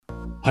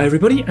Hi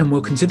everybody and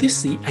welcome to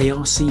this, the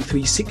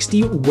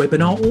ARC360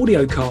 webinar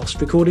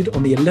audiocast recorded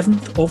on the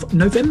 11th of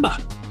November.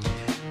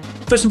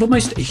 First and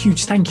foremost, a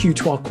huge thank you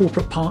to our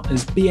corporate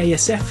partners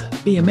BASF,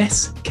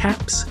 BMS,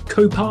 CAPS,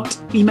 Copart,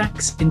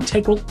 Emax,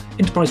 Integral,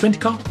 Enterprise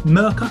Rent-A-Car,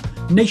 Mercer,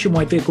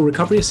 Nationwide Vehicle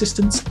Recovery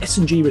Assistance,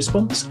 S&G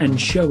Response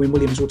and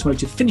Sherwin-Williams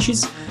Automotive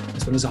Finishes,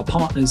 as well as our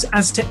partners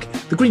Aztec,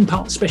 the Green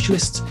Parts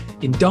Specialists,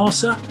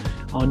 Indasa,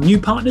 our new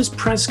partners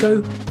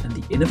Prasco and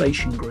the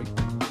Innovation Group.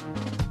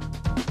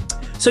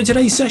 So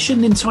today's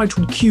session,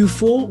 entitled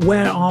Q4,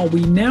 Where Are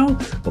We Now?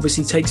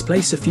 Obviously takes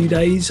place a few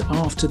days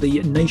after the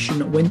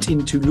nation went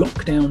into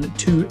lockdown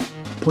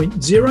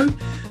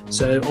 2.0.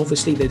 So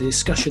obviously the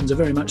discussions are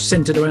very much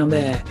centred around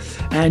there.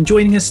 And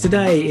joining us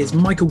today is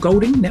Michael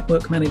Golding,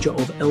 Network Manager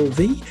of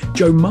LV,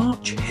 Joe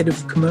March, Head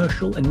of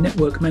Commercial and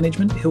Network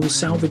Management, Hill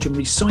Salvage and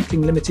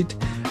Recycling Limited,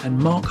 and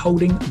Mark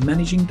Holding,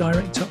 Managing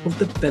Director of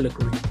the Vela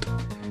Group.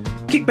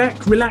 Kick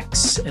back,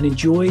 relax, and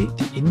enjoy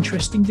the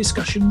interesting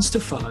discussions to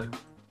follow.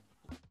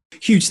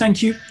 Huge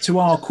thank you to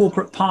our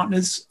corporate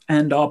partners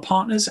and our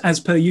partners,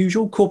 as per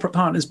usual. Corporate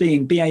partners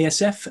being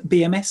BASF,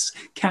 BMS,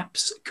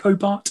 CAPS,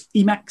 Copart,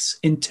 Emax,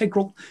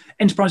 Integral,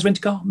 Enterprise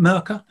Rent-A-Car,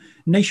 Mercer,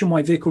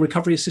 Nationwide Vehicle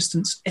Recovery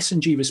Assistance,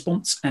 S&G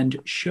Response, and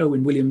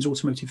Sherwin-Williams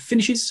Automotive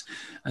Finishes,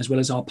 as well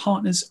as our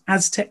partners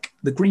Aztec,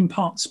 the Green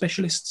Parts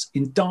Specialists,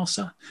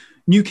 Indasa,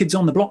 New Kids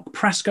on the Block,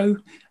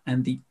 Prasco,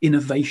 and the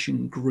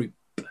Innovation Group.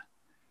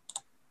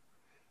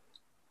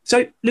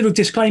 So, little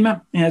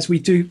disclaimer, as we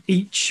do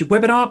each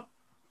webinar.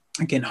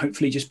 Again,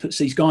 hopefully just puts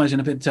these guys in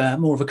a bit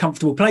more of a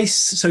comfortable place.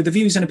 So the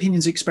views and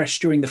opinions expressed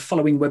during the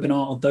following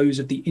webinar are those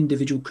of the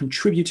individual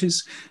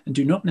contributors and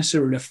do not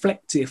necessarily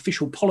reflect the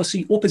official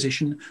policy or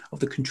position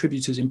of the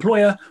contributor's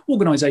employer,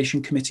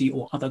 organisation, committee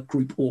or other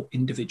group or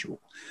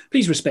individual.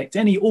 Please respect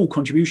all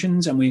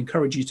contributions and we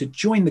encourage you to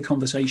join the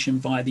conversation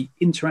via the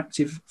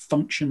interactive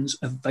functions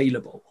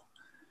available.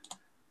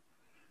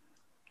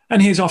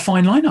 And here's our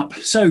fine lineup.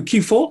 So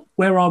Q4,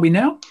 where are we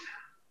now?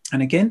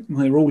 And again,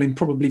 we're all in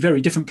probably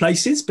very different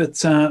places, but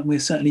we're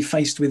certainly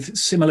faced with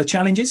similar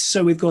challenges.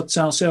 So we've got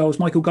ourselves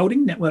Michael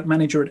Golding, Network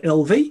Manager at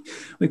LV.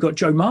 We've got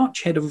Joe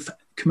March, Head of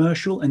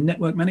Commercial and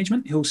Network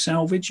Management, Hill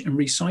Salvage and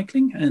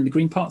Recycling and the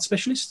Green Parts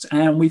Specialists.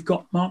 And we've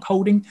got Mark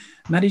Holding,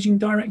 Managing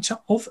Director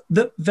of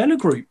the Vela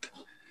Group.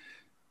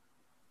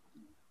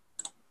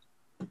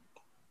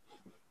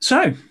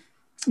 So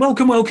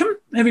welcome,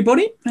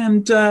 everybody.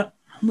 And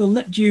we'll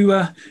let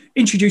you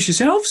introduce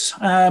yourselves.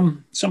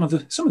 Some of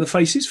the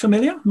faces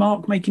familiar.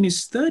 Mark making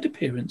his third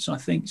appearance, I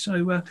think.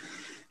 So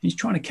he's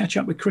trying to catch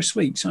up with Chris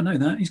Weeks. I know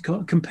that. He's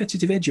got a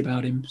competitive edge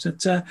about him.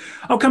 So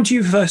I'll come to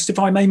you first, if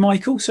I may,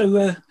 Michael.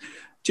 So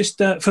just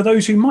for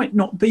those who might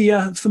not be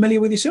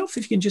familiar with yourself,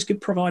 if you can just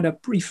provide a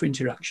brief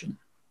introduction.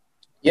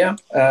 Yeah.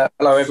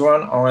 Hello,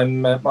 everyone.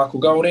 I'm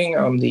Michael Golding.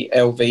 I'm the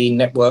LV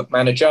Network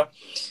Manager.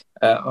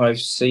 I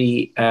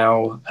see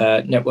our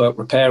network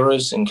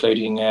repairers,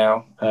 including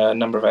our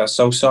number of our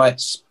sole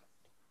sites.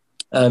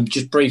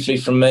 Just briefly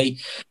from me,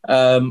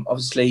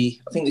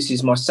 obviously, I think this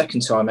is my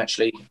second time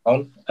actually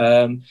on,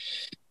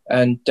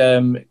 and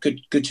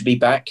good to be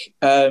back.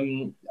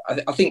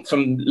 I think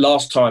from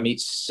last time,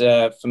 it's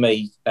for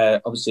me,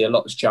 obviously a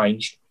lot has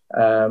changed,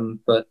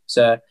 but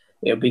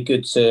it'll be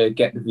good to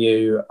get the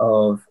view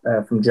of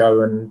from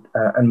Joe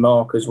and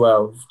Mark as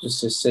well,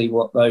 just to see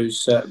what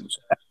those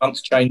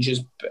month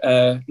changes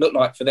look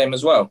like for them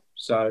as well.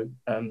 So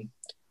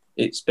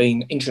it's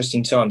been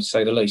interesting time, to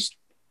say the least.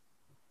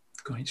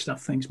 Great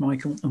stuff. Thanks,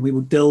 Michael. And we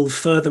will delve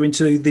further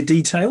into the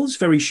details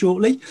very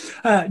shortly.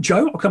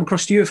 Joe, I'll come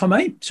across to you if I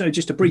may. So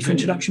just a brief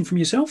introduction from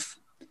yourself.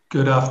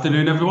 Good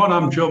afternoon, everyone.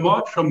 I'm Joe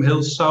March from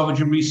Hill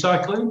Salvage and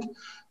Recycling,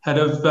 Head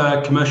of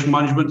Commercial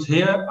Management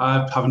here.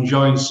 I haven't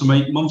joined some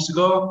 8 months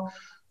ago.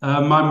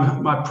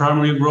 My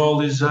primary role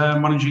is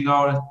managing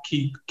our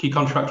key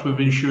contracts with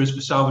insurers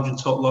for salvage and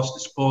total loss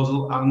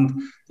disposal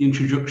and the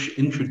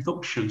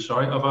introduction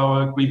of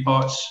our Green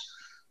Parts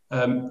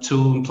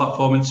tool and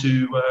platform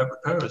into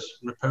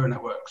repair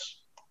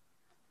networks.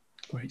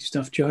 Great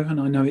stuff, Joe. And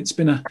I know it's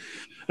been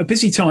a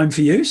busy time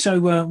for you, so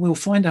we'll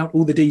find out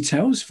all the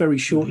details very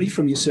shortly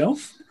from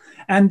yourself.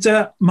 And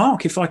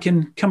Mark, if I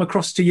can come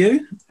across to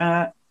you,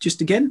 just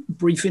again,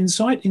 brief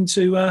insight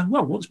into,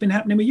 what's been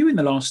happening with you in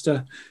the last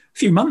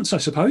few months, I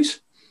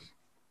suppose.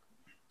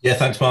 Yeah,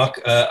 thanks,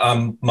 Mark.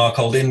 I'm Mark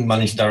Holding,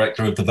 Managing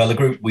Director of the Vela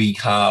Group. We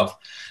have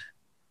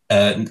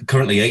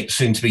currently 8,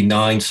 soon to be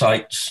 9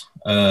 sites,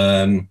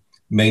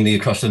 mainly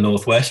across the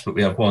Northwest, but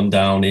we have one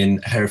down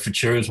in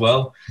Herefordshire as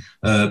well.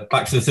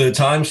 Back for the third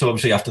time, so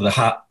obviously after the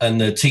hat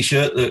and the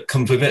T-shirt that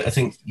comes with it, I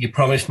think you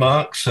promised,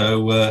 Mark.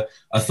 So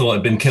I thought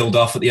I'd been killed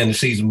off at the end of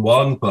season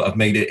 1, but I've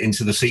made it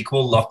into the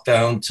sequel,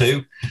 Lockdown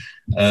 2.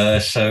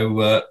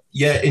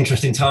 Yeah,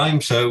 interesting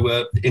time.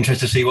 So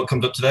interested to see what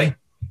comes up today.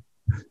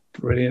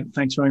 Brilliant.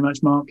 Thanks very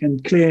much, Mark.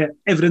 And clear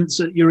evidence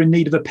that you're in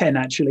need of a pen,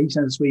 actually,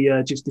 as we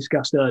just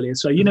discussed earlier.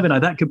 So you never know,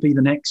 that could be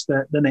the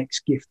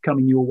next gift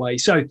coming your way.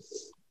 So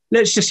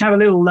let's just have a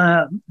little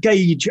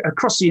gauge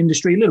across the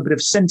industry, a little bit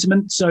of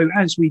sentiment. So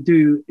as we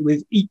do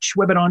with each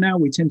webinar now,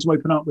 we tend to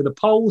open up with a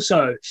poll.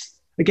 So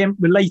again,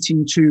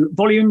 relating to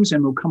volumes,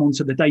 and we'll come on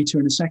to the data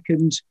in a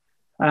second.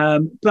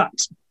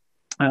 But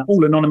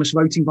all anonymous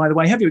voting, by the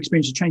way. Have you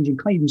experienced a change in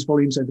claims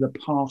volumes over the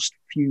past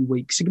few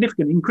weeks?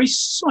 Significant increase,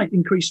 slight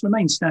increase,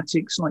 remain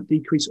static, slight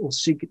decrease, or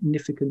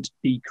significant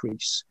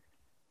decrease?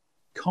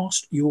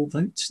 Cast your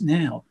votes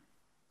now.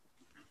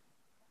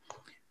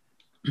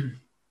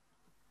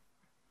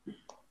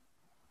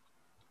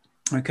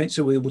 Okay,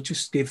 so we'll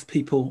just give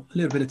people a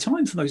little bit of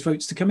time for those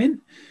votes to come in.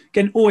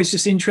 Again, always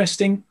just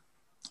interesting.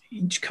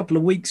 Each couple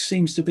of weeks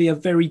seems to be a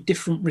very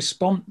different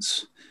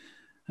response.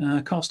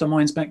 Cast our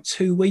minds back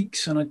 2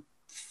 weeks, and I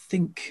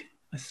think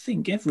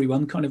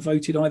everyone kind of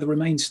voted either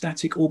remain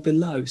static or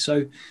below. So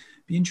it'd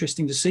be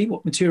interesting to see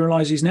what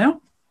materializes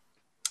now.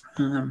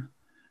 And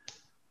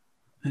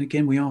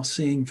again, we are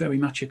seeing very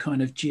much a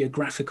kind of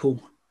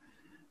geographical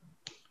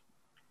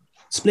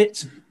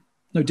split.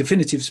 No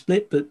definitive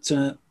split, but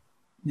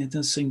there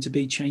does seem to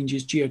be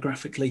changes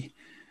geographically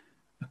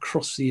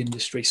across the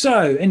industry.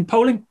 So in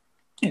polling,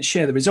 let's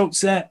share the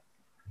results there.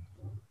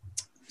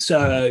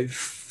 So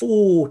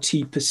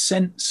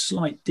 40%,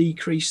 slight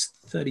decrease,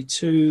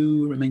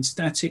 32 remain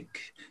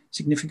static,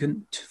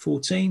 significant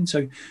 14.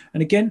 So,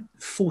 and again,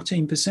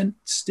 14%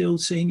 still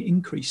seeing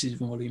increases in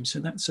volume. So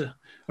that's a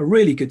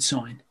really good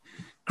sign.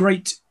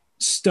 Great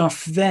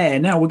stuff there.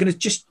 Now we're going to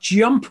just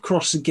jump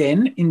across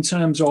again in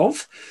terms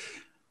of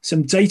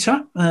some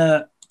data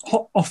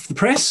hot off the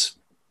press.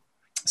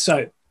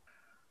 So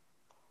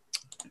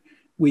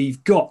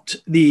we've got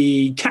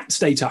the CATS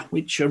data,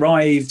 which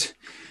arrived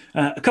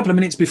a couple of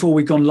minutes before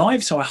we've gone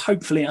live. So I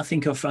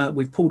think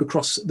we've pulled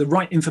across the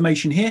right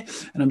information here,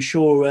 and I'm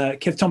sure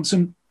Kev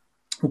Thompson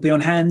will be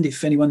on hand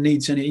if anyone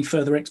needs any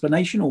further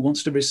explanation or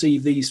wants to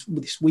receive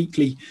this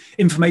weekly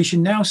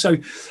information now. So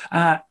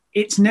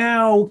it's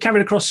now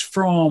carried across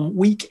from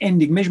week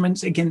ending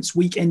measurements against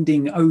week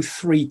ending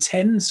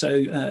 0310.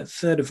 So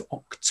 3rd of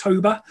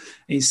October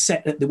is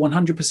set at the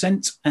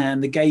 100%,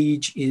 and the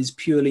gauge is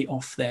purely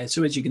off there.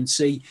 So as you can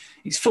see,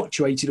 it's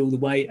fluctuated all the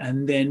way.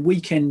 And then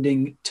week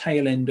ending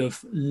tail end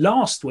of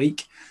last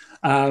week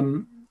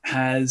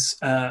has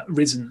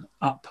risen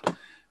up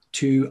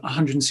to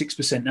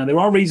 106%. Now, there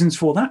are reasons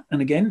for that. And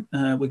again,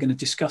 we're going to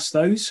discuss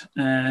those,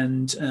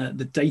 and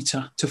the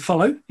data to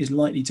follow is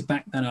likely to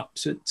back that up.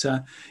 So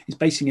it's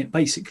basing it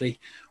basically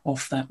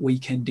off that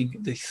week ending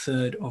the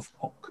 3rd of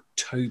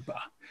October.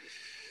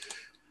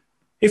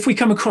 If we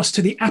come across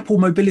to the Apple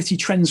Mobility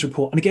Trends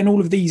Report, and again, all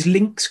of these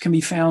links can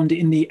be found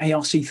in the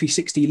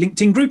ARC360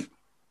 LinkedIn group.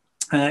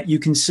 You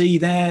can see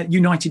there,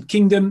 United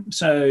Kingdom,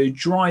 so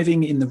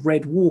driving in the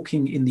red,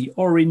 walking in the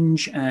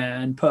orange,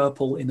 and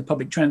purple in the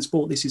public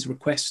transport. This is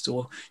requests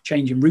or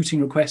change in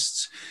routing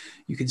requests.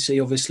 You can see,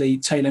 obviously,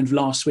 tail end of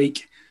last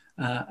week,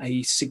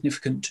 a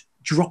significant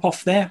drop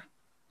off there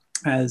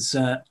as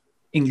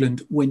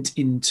England went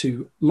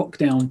into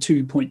lockdown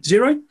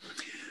 2.0.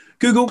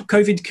 Google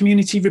COVID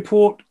Community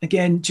Report,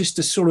 again, just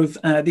a sort of,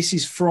 this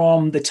is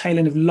from the tail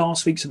end of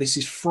last week. So this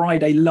is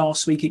Friday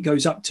last week it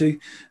goes up to.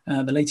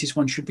 The latest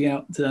one should be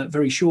out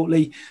very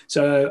shortly.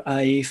 So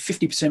a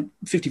 50%,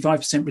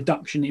 55%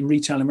 reduction in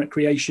retail and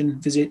recreation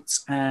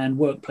visits, and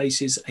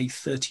workplaces a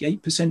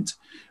 38%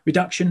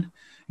 reduction.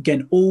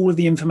 Again, all of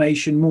the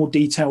information, more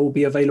detail will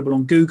be available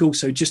on Google.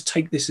 So just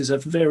take this as a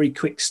very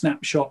quick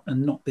snapshot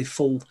and not the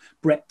full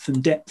breadth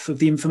and depth of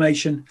the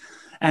information.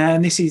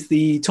 And this is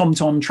the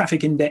TomTom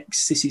traffic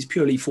index. This is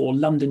purely for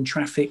London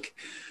traffic.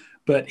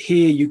 But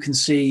here you can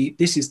see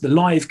this is the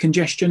live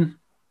congestion.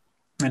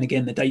 And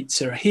again, the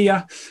dates are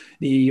here.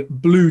 The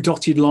blue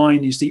dotted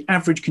line is the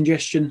average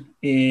congestion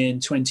in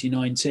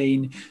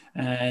 2019.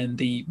 And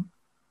the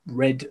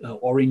red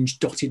orange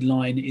dotted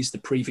line is the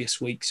previous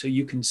week. So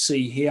you can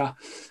see here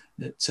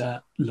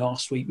that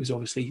last week was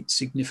obviously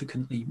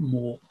significantly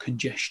more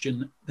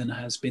congestion than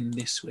has been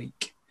this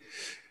week.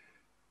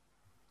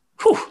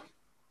 Whew.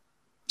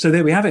 So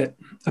there we have it,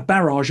 a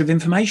barrage of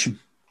information.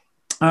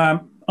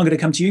 I'm going to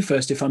come to you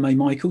first, if I may,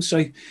 Michael.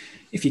 So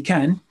if you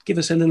can, give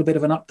us a little bit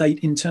of an update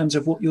in terms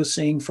of what you're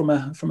seeing from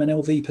an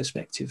LV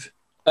perspective.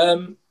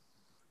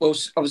 Well,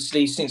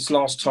 obviously, since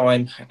last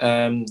time,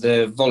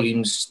 the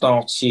volumes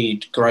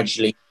started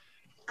gradually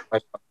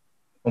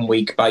on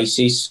week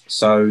basis.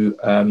 So,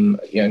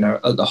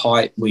 at the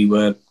height, we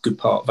were a good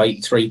part of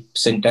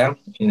 83% down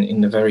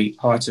in the very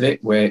height of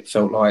it, where it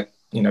felt like,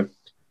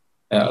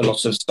 a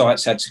lot of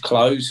sites had to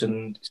close,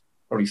 and it's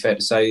probably fair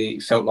to say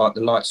it felt like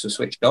the lights were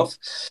switched off.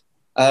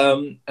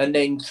 And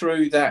then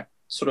through that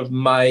sort of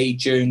May,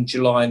 June,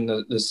 July, and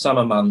the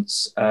summer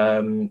months,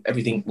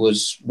 everything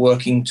was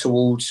working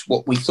towards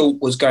what we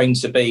thought was going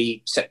to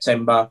be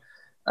September,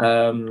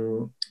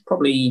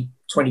 probably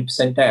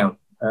 20% down.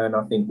 And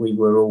I think we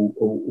were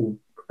all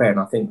prepared.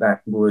 And I think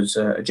that was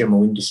a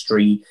general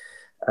industry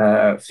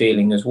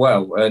feeling as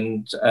well.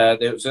 And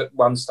there was at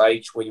one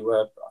stage we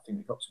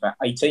got to about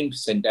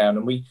 18% down,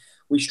 and we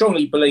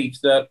strongly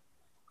believed that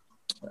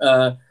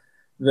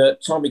the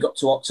time we got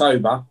to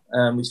October,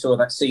 we saw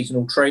that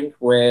seasonal trend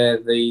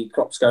where the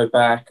clocks go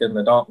back and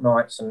the dark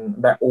nights,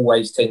 and that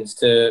always tends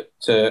to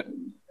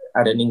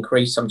add an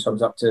increase,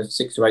 sometimes up to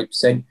 6 to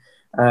 8%.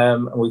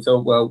 And we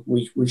thought, well,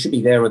 we should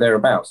be there or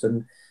thereabouts.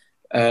 And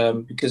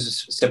because of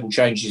several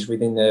changes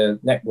within the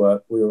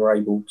network, we were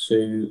able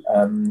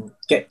to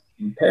get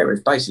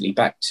repairers basically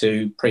back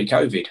to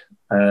pre-COVID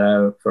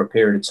for a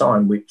period of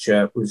time, which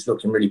was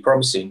looking really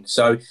promising.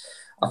 So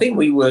I think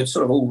we were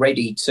sort of all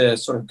ready to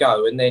sort of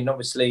go. And then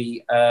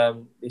obviously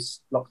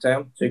this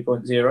lockdown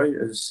 2.0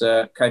 has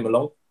came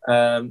along,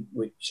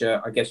 which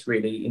I guess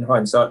really in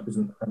hindsight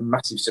wasn't a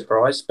massive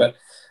surprise, but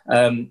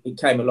it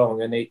came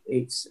along and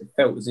it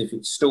felt as if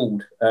it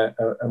stalled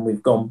and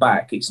we've gone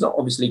back. It's not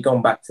obviously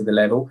gone back to the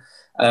level.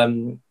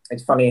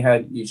 It's funny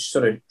how you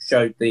sort of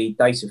showed the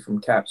data from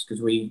CAPS,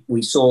 because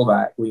we saw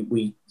that.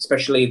 We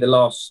especially the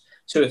last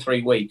 2 or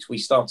 3 weeks, we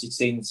started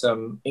seeing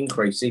some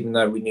increase, even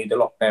though we knew the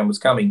lockdown was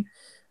coming.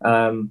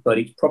 But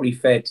it's probably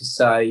fair to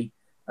say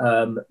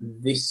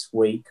this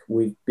week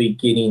we're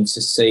beginning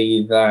to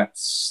see that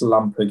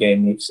slump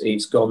again.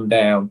 It's gone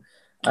down.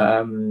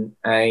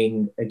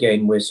 And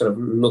again, we're sort of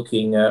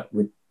looking at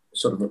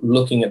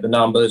the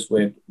numbers.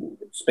 We're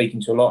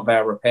speaking to a lot of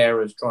our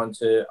repairers, trying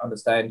to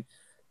understand,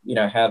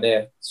 how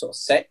they're sort of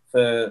set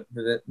for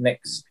the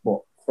next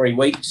 3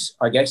 weeks,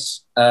 I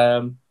guess.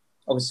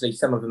 Obviously,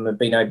 some of them have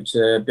been able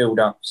to build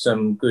up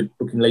some good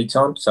booking lead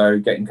time, so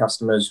getting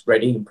customers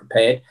ready and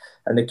prepared,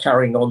 and they're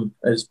carrying on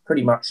as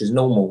pretty much as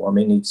normal. I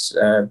mean, it's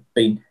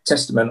been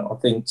testament, I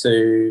think,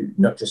 to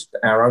not just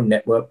our own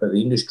network, but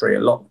the industry.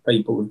 A lot of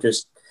people have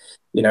just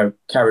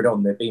carried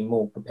on. They've been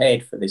more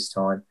prepared for this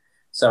time.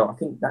 So I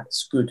think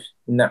that's good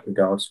in that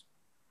regard.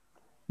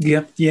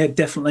 Yeah,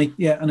 definitely.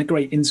 Yeah, and a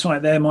great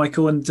insight there,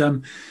 Michael.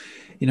 And,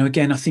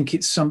 again, I think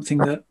it's something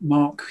that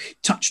Mark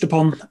touched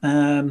upon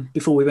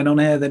before we went on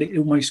air, that it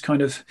almost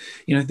kind of,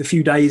 the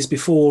few days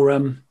before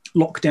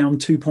lockdown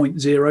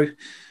 2.0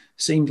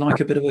 seemed like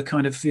a bit of a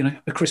kind of,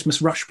 a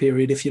Christmas rush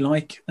period, if you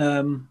like,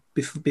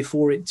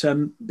 before it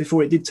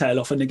did tail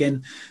off. And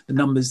again, the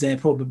numbers there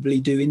probably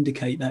do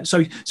indicate that.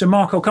 So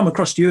Mark, I'll come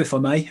across to you, if I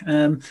may,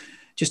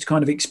 just to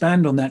kind of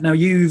expand on that. Now,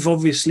 you've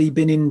obviously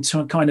been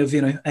into kind of,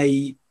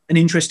 an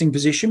interesting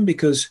position,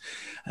 because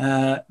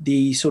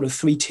the sort of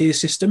 3-tier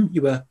system,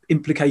 you were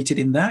implicated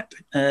in that.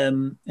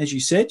 As you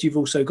said, you've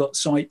also got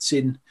sites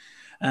in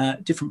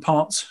different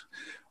parts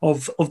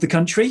of the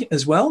country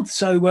as well.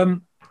 So,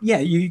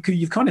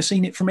 you've kind of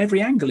seen it from every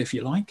angle, if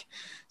you like.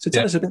 So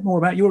tell us a bit more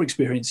about your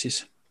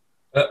experiences.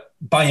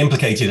 By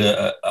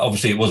implicated,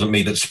 obviously it wasn't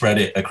me that spread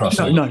it across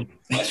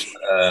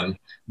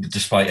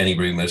despite any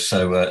rumours.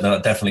 So no,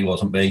 it definitely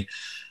wasn't me.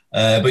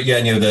 But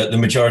yeah, the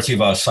majority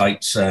of our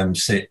sites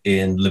sit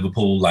in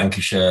Liverpool,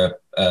 Lancashire,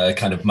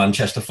 kind of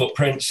Manchester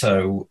footprint.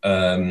 So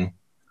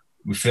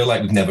we feel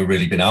like we've never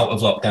really been out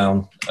of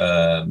lockdown.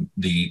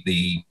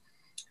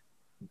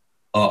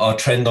 Our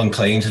trend on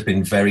claims has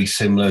been very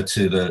similar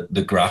to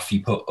the graph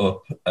you put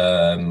up,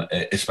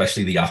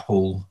 especially the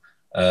Apple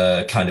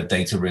kind of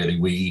data. Really,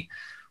 we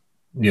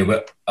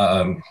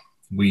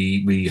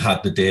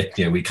had the dip.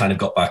 We kind of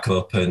got back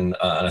up, and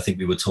I think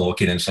we were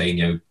talking and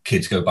saying,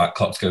 kids go back,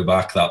 clocks go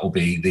back. That will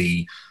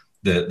be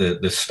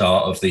the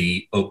start of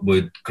the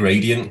upward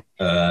gradient.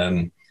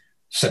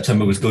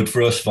 September was good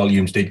for us.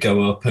 Volumes did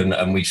go up,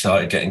 and we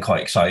started getting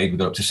quite excited. We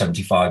got up to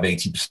 75,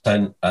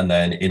 80%. And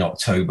then in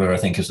October, I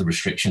think, as the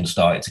restrictions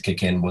started to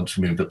kick in, once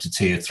we moved up to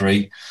tier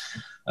 3,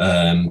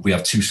 we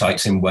have 2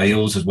 sites in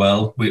Wales as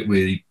well.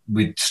 We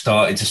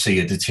started to see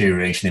a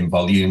deterioration in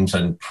volumes,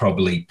 and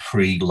probably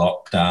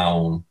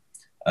pre-lockdown,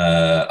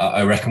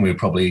 I reckon we were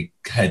probably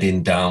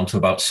heading down to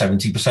about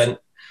 70%.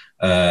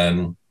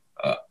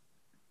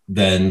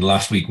 Then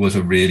last week was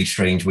a really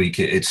strange week.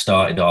 It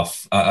started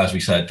off, as we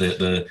said,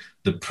 the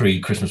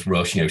pre-Christmas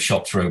rush.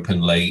 Shops were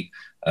open late.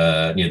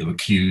 There were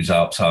queues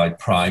outside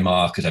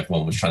Primark because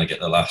everyone was trying to get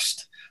the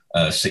last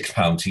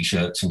 £6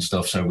 t-shirts and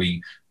stuff. So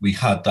we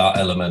had that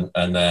element,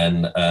 and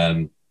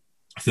then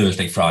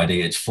Thursday,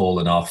 Friday, it's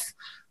fallen off.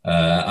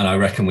 And I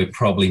reckon we're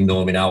probably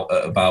norming out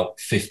at about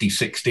 50,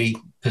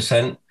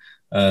 60%.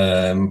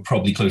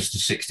 Probably close to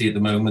 60 at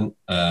the moment.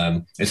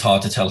 It's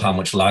hard to tell how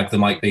much lag there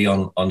might be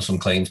on some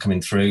claims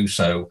coming through,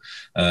 so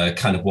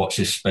kind of watch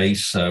this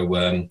space. So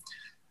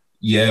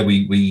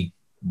we've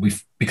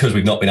because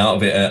we've not been out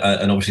of it,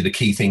 and obviously the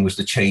key thing was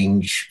the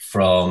change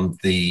from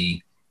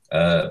the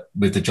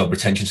with the job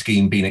retention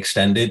scheme being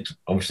extended.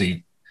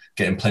 Obviously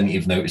getting plenty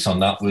of notice on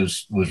that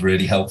was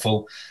really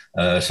helpful.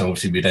 So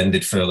obviously we'd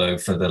ended furlough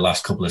for the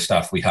last couple of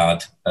staff we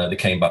had. They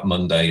came back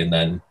Monday, and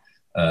then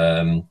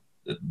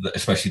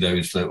especially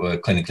those that were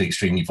clinically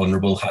extremely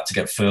vulnerable had to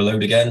get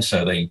furloughed again.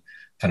 So they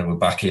kind of were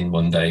back in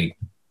Monday,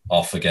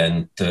 off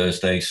again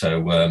Thursday.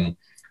 So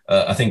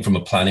I think from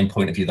a planning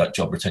point of view, that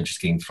job retention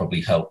scheme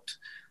probably helped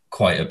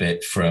quite a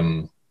bit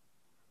from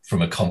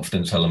a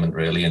confidence element,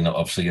 really. And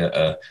obviously,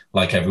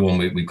 like everyone,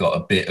 we've got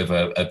a bit of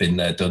a been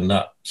there, done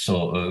that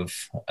sort of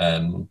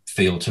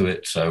feel to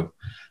it. So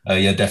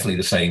definitely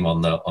the same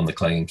on the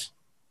claims.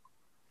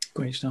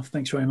 Great stuff.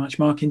 Thanks very much,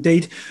 Mark,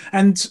 indeed.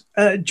 And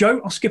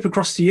Joe, I'll skip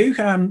across to you.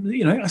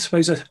 I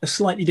suppose a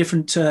slightly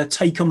different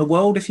take on the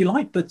world, if you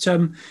like, but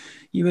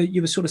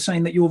you were sort of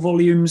saying that your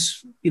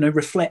volumes,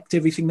 reflect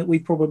everything that we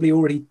probably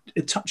already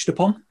touched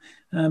upon.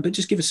 but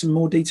just give us some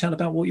more detail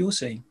about what you're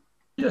seeing.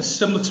 Yeah,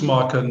 similar to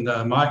Mark and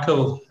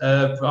Michael,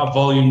 our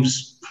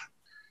volumes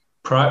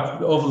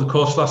over the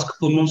course of the last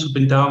couple of months have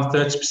been down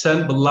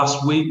 30%, but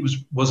last week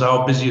was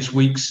our busiest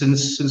week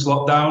since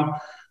lockdown.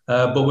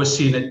 But we're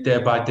seeing it day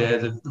by day,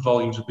 the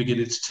volumes are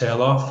beginning to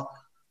tail off.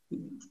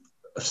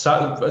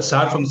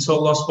 Aside from the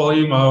total loss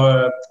volume,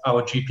 our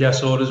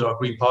GPS orders, our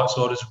green parts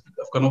orders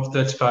have gone up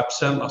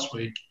 35% last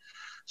week.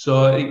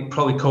 So it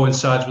probably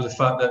coincides with the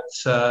fact that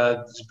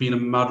there's been a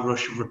mad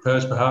rush of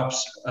repairs,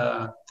 perhaps,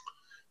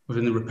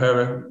 within the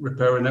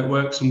repairer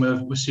networks, and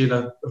we're seeing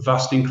a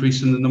vast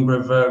increase in the number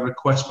of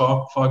requests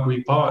for our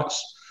green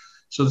parts.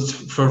 So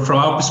from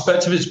our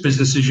perspective, it's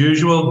business as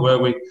usual. Where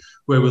we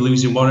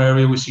lose in one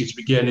area, we seem to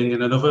be gaining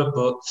in another.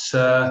 But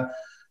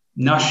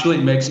nationally,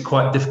 it makes it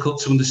quite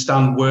difficult to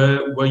understand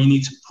where you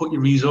need to put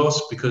your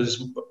resource, because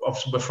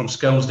obviously we're from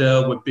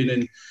Skelmersdale, we've been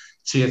in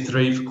Tier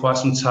 3 for quite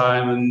some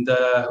time, and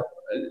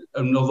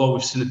although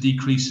we've seen a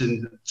decrease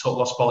in total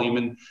loss volume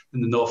in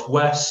the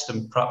northwest,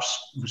 and perhaps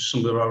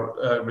some of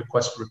our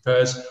requests for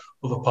repairs,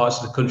 other parts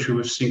of the country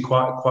we've seen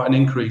quite an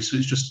increase. So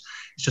it's just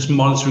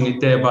monitoring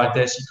it day by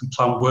day, so you can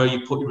plan where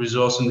you put your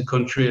resource in the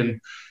country and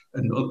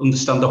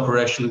understand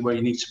operationally where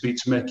you need to be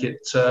to make it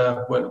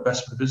work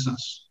best for the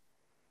business.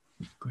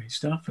 Great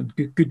stuff, and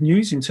good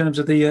news in terms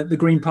of the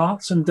green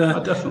parts. And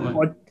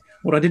definitely.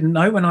 What I didn't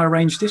know when I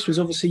arranged this was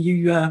obviously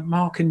you,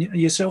 Mark, and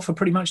yourself are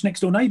pretty much next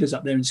door neighbours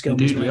up there in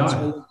Skelmersdale. Indeed, we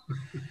are.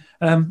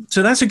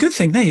 So that's a good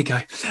thing. There you go.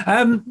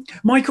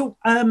 Michael,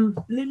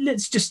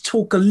 let's just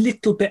talk a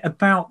little bit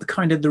about the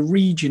kind of the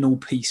regional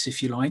piece,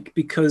 if you like,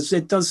 because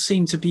there does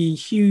seem to be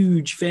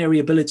huge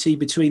variability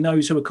between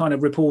those who are kind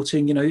of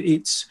reporting,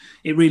 it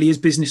really is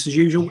business as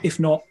usual, if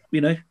not,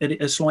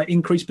 a slight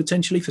increase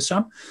potentially for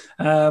some.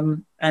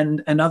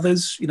 And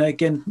others,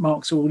 again,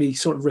 Mark's already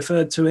sort of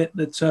referred to it,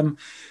 that,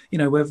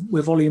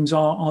 where volumes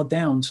are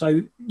down.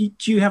 So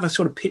do you have a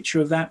sort of picture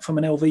of that from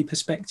an LV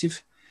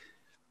perspective?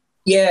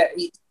 Yeah,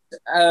 it's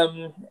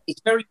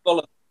very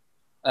volatile,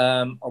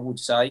 I would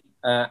say.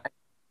 There's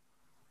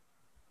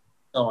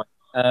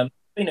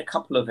been a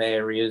couple of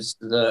areas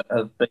that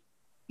have been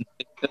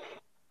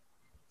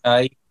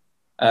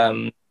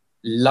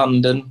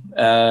London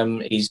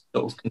is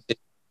sort of consistent.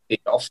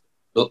 It often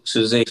looks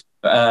as if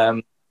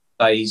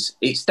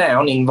it's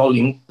down in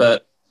volume,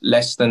 but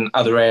less than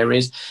other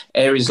areas.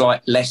 Areas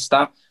like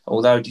Leicester,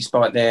 although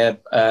despite their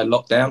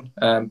lockdown,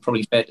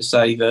 probably fair to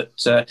say that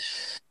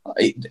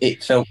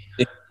it felt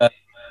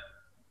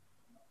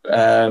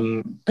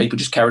people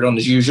just carried on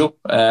as usual,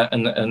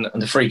 and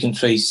the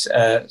frequencies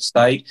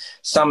stayed.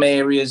 Some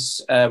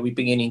areas we're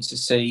beginning to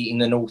see in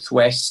the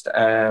northwest,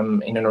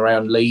 in and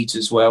around Leeds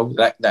as well,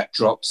 that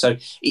dropped. So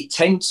it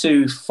tend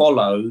to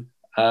follow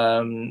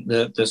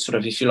the sort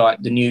of, if you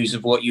like, the news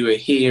of what you were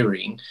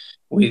hearing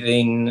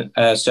within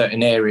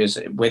certain areas,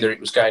 whether it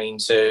was going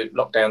into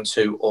lockdown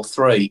 2 or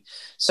 3.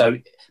 So,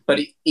 but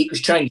it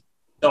was changing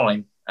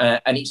time.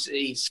 And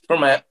it's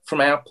from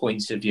our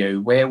point of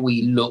view, where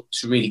we look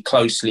to really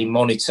closely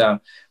monitor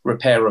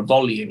repairer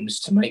volumes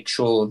to make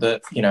sure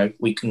that,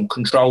 we can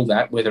control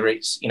that, whether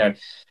it's,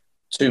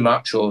 too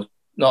much or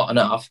not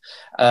enough.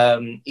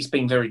 It's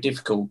been very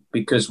difficult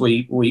because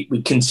we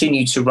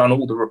continue to run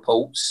all the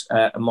reports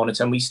and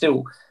monitor, and we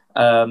still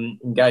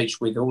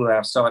engage with all of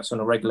our sites on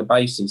a regular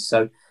basis.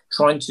 So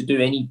trying to do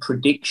any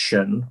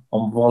prediction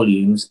on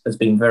volumes has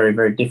been very,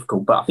 very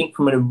difficult. But I think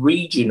from a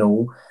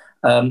regional,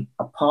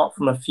 apart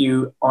from a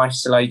few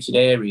isolated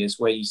areas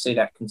where you see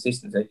that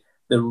consistency,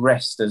 the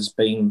rest has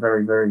been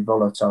very, very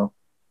volatile.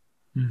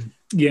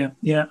 Yeah.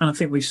 And I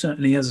think we've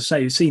certainly, as I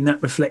say, we've seen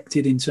that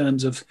reflected in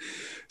terms of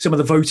some of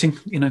the voting,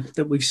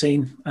 that we've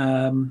seen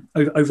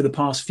over the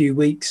past few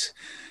weeks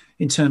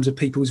in terms of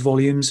people's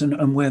volumes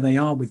and where they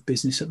are with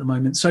business at the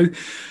moment. So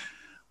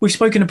we've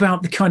spoken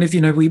about the kind of,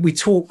 we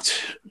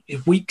talked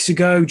weeks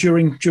ago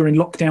during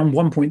lockdown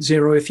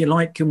 1.0, if you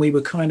like, and we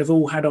were kind of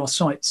all had our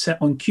sights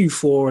set on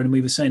Q4, and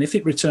we were saying if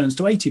it returns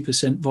to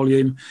 80%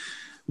 volume,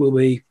 we'll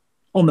be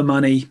on the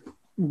money.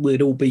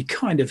 We'd all be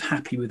kind of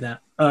happy with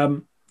that.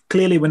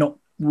 Clearly,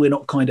 we're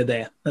not kind of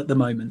there at the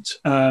moment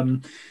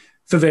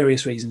for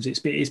various reasons.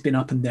 It's been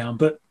up and down,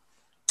 but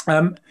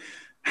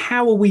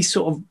how are we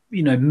sort of,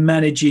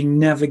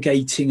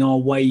 navigating our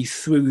way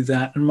through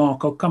that? And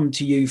Mark, I'll come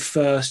to you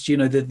first.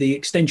 The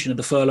extension of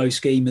the furlough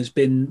scheme has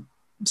been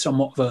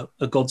somewhat of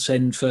a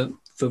godsend for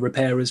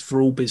repairers, for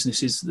all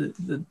businesses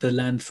the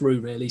land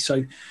through, really.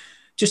 So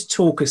just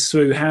talk us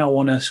through how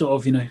on a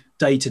sort of,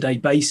 day-to-day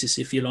basis,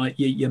 if you like,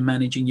 you're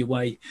managing your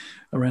way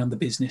around the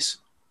business.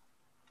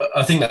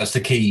 I think that's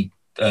the key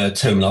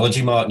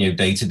terminology, Mark,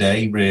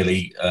 day-to-day,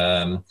 really.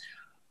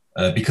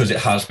 Because it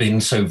has been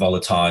so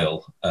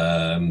volatile,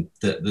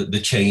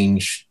 the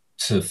change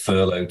to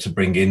furlough, to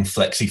bring in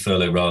flexi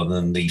furlough rather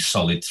than the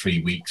solid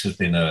 3 weeks, has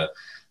been a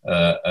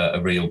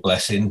real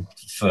blessing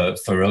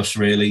for us,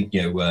 really.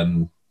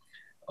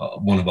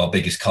 One of our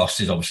biggest costs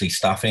is obviously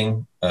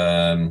staffing,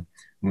 and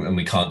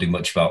we can't do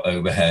much about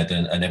overhead,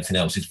 and everything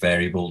else is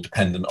variable,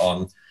 dependent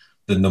on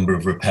the number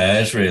of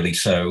repairs, really.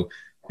 So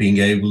being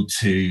able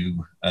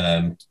to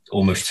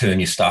almost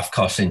turn your staff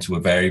costs into a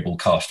variable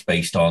cost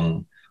based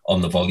on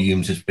the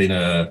volumes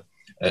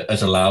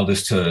has allowed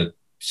us to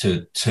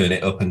turn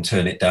it up and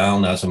turn it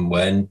down as and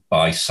when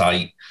by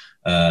site.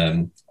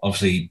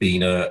 Obviously,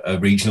 being a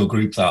regional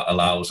group, that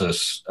allows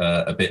us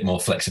a bit more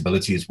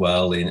flexibility as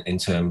well in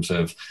terms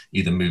of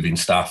either moving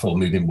staff or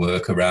moving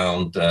work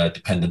around,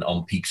 dependent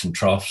on peaks and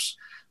troughs.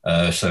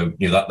 So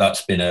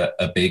that's been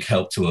a big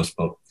help to us.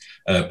 But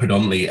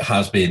predominantly, it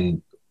has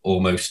been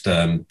almost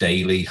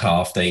daily,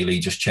 half daily,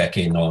 just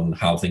checking on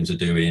how things are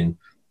doing.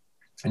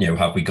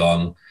 Have we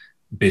gone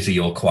busy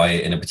or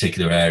quiet in a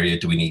particular area?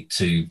 Do we need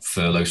to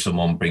furlough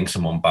someone, bring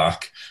someone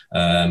back?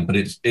 But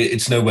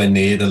it's nowhere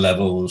near the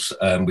levels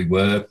we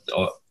were.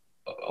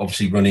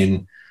 Obviously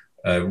running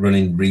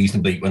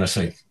reasonably. When I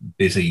say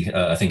busy,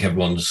 I think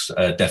everyone's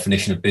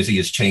definition of busy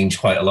has changed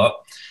quite a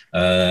lot.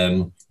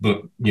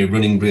 But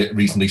running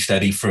reasonably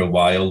steady for a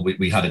while.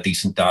 We had a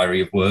decent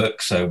diary of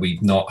work, so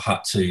we've not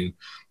had to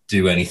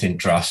do anything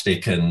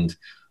drastic. And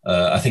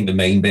I think the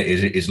main bit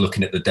is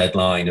looking at the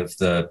deadline of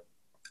the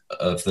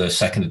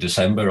 2nd of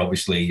December,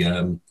 obviously,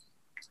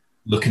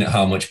 looking at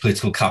how much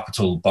political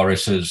capital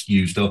Boris has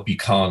used up. You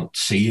can't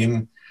see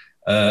him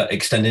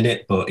extending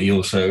it, but he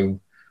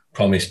also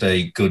promised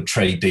a good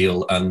trade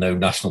deal and no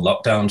national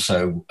lockdown.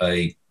 So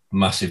a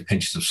massive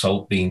pinches of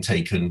salt being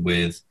taken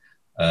with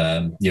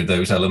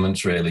those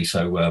elements, really.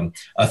 So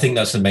I think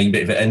that's the main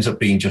bit. If it ends up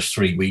being just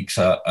 3 weeks,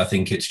 I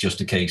think it's just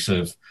a case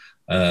of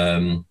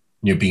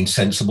being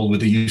sensible with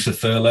the use of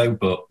furlough,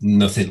 but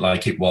nothing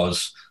like it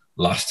was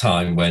last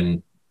time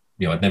when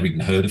I'd never even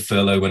heard of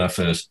furlough when I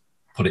first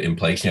put it in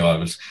place. I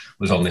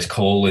was on this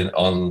call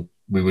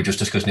we were just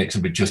discussing it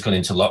because we'd just gone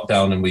into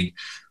lockdown, and we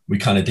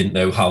kind of didn't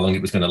know how long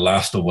it was going to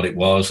last or what it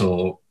was,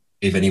 or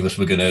if any of us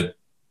were going to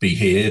be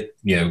here,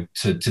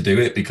 to do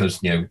it, because,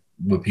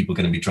 were people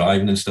going to be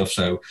driving and stuff.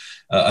 So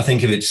I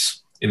think if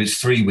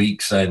it's 3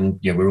 weeks, then,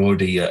 we're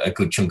already a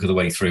good chunk of the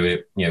way through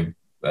it.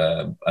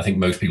 I think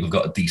most people have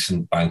got a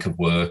decent bank of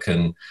work,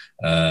 and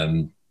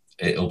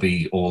it'll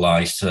be all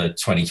eyes to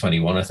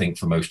 2021, I think,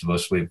 for most of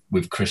us,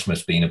 with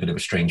Christmas being a bit of a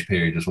strange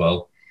period as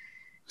well.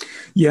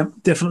 Yeah,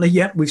 definitely.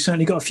 Yeah, we've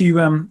certainly got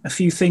a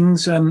few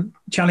things,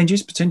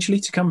 challenges potentially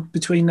to come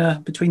between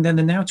then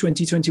and now,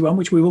 2021,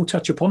 which we will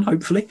touch upon,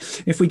 hopefully,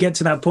 if we get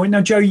to that point.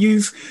 Now, Joe,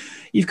 you've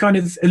kind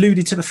of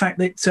alluded to the fact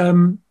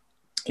that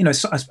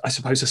I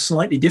suppose a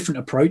slightly different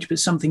approach, but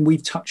something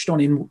we've touched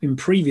on in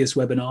previous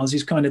webinars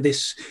is kind of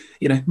this,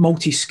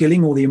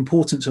 multi-skilling, or the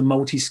importance of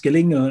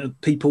multi-skilling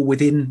people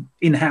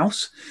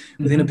in-house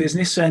within a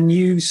business. And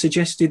you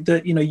suggested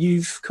that,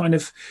 you've kind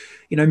of,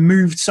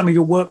 moved some of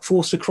your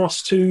workforce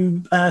across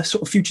to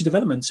sort of future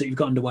developments that you've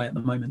got underway at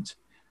the moment.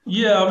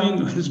 Yeah, I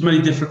mean, there's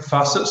many different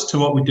facets to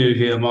what we do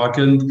here, Mark.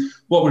 And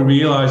what we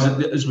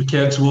realised as we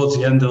came towards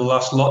the end of the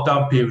last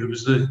lockdown period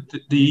was the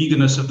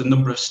eagerness of the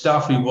number of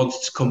staff who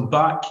wanted to come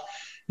back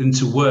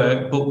into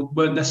work, but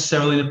weren't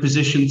necessarily in a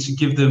position to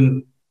give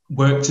them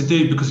work to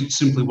do because it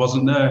simply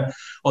wasn't there,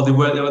 or they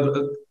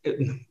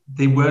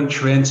weren't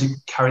trained to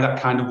carry that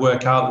kind of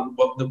work out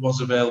that was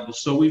available.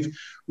 So we've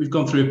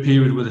gone through a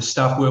period with the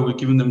staff where we've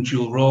given them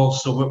dual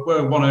roles. So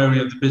where one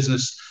area of the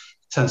business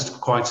tends to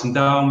quieten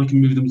down, we can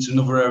move them to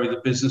another area of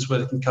the business where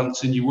they can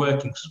continue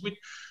working. Because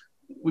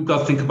we've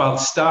got to think about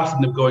the staff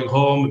and them going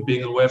home and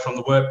being away from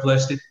the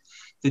workplace.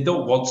 They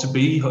don't want to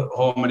be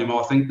home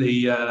anymore. I think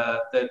the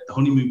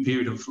honeymoon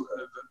period of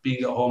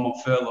being at home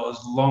on furlough is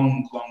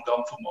long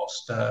gone for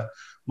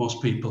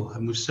most people,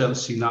 and we've certainly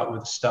seen that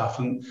with the staff.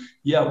 And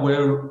yeah,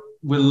 we're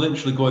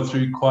literally going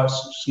through quite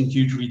some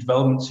huge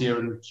redevelopments here,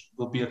 and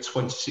we'll be a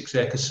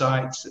 26-acre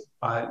site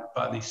by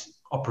the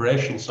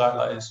operational site,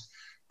 that is,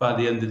 by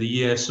the end of the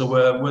year. So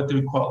we're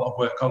doing quite a lot of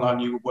work on our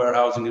new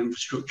warehousing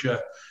infrastructure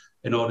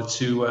in order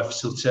to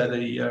facilitate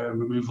the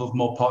removal of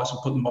more parts and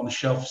put them on the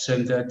shelf for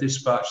same-day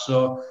dispatch.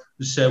 So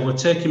as I say, we're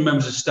taking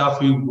members of staff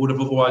who would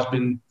have otherwise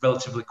been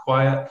relatively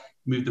quiet,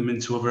 move them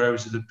into other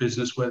areas of the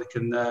business where they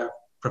can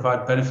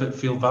provide benefit and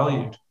feel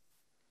valued.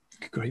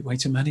 Great way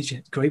to manage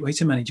it. Great way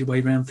to manage your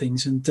way around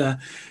things. And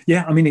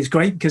yeah, I mean, it's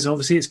great because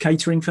obviously it's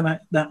catering for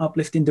that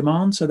uplift in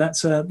demand. So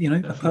that's a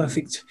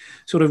perfect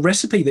sort of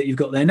recipe that you've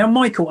got there. Now,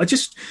 Michael, I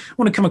just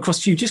want to come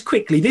across to you just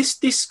quickly.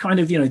 This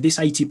kind of, this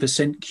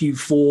 80%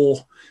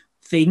 Q4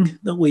 thing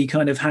that we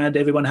kind of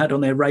everyone had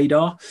on their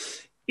radar.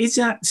 Is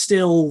that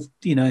still,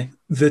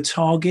 the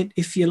target,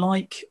 if you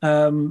like,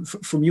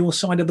 from your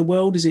side of the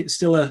world? Is it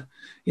still a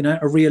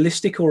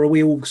realistic, or are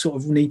we all sort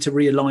of need to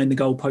realign the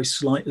goalposts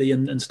slightly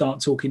and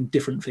start talking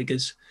different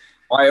figures?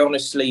 I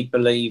honestly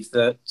believe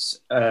that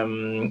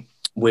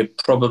we're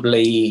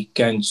probably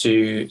going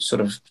to sort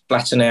of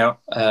flatten out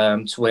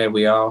to where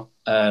we are,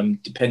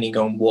 depending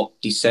on what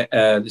the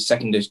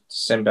 2nd of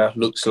December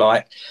looks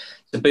like.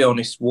 To be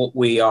honest, what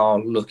we are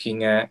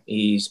looking at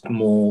is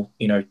more,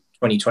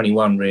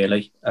 2021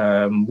 really,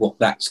 what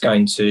that's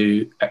going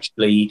to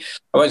actually,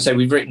 I won't say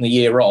we've written the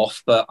year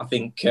off, but I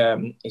think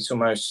it's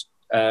almost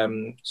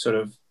sort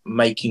of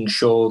making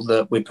sure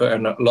that we're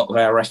putting a lot of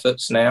our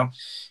efforts now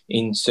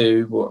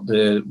into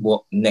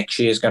what next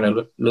year is going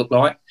to look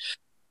like.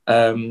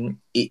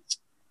 it's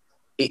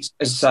as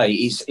I say,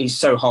 it's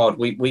so hard.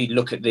 We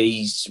look at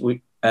the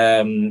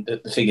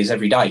figures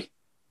every day,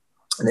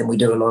 and then we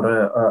do a lot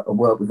of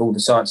work with all the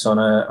sites on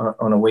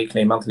a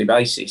weekly and monthly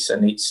basis,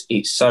 and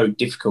it's so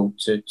difficult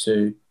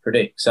to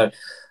predict. So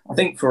I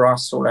think for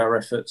us, all our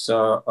efforts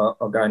are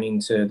going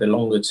into the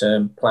longer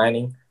term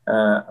planning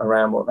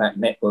around what that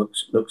network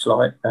looks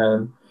like.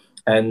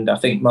 And I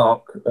think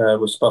Mark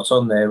was spot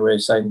on there, where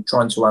he's saying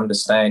trying to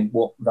understand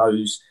what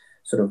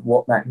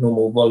that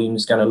normal volume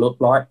is going to look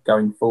like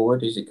going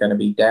forward. Is it going to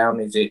be down?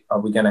 Are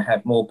we going to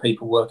have more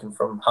people working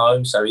from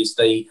home? So is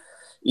the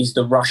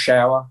rush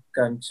hour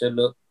going to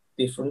look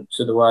different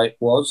to the way it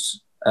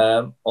was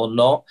or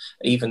not?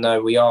 Even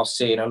though we are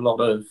seeing a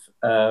lot of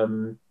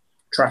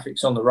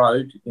traffic's on the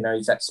road,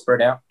 is that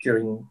spread out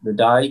during the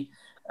day?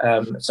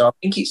 So I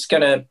think it's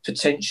going to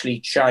potentially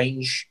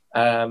change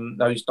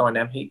those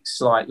dynamics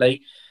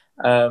slightly.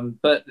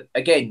 But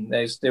again,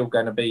 there's still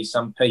going to be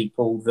some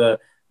people that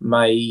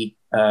may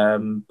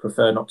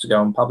prefer not to go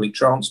on public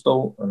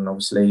transport, and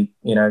obviously,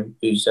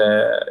 use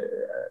a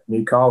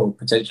new car or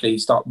potentially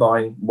start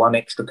buying one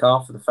extra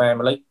car for the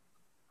family.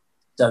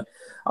 So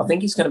I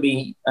think it's going to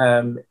be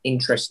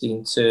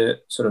interesting to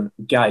sort of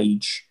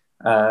gauge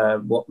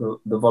what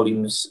the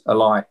volumes are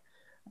like.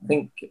 I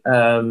think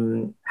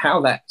how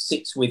that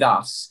sits with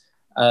us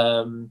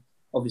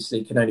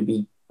obviously can only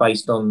be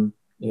based on,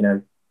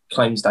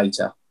 claims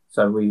data.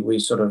 So we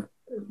sort of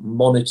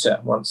monitor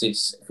once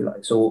it's, if you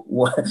like, so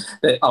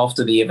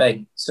after the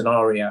event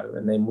scenario,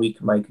 and then we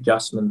can make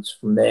adjustments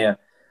from there.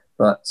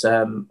 But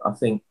I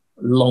think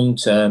long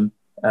term,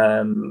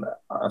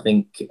 I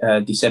think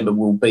December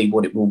will be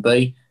what it will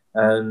be,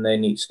 and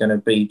then it's going to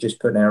be just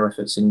putting our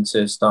efforts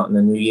into starting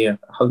the new year,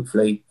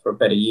 hopefully for a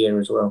better year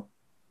as well.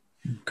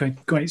 Okay,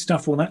 great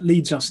stuff. Well, that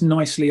leads us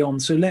nicely on.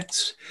 So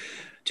let's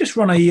just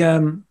run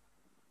a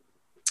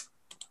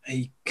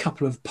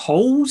couple of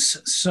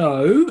polls.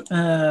 So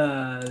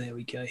there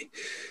we go.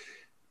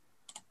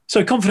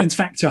 So confidence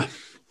factor.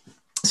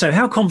 So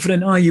how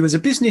confident are you as a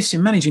business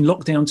in managing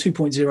lockdown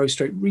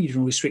 2.0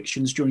 regional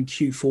restrictions during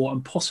Q4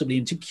 and possibly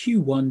into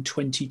Q1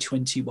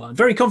 2021?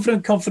 Very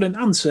confident,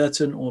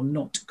 uncertain, or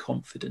not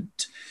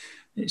confident?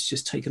 Let's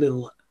just take a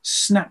little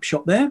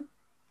snapshot there.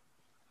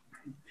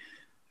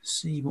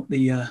 See what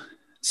the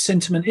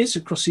sentiment is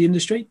across the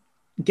industry.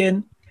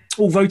 Again,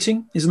 all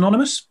voting is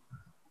anonymous.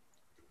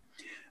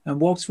 And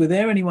whilst we're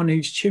there, anyone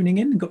who's tuning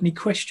in and got any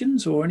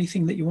questions or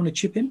anything that you want to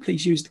chip in,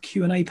 please use the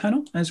Q&A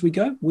panel as we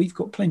go. We've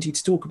got plenty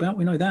to talk about,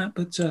 we know that,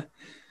 but if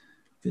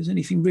there's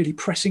anything really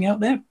pressing out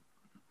there.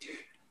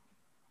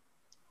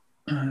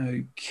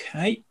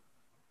 Okay,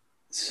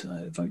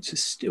 so votes are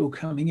still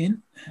coming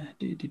in.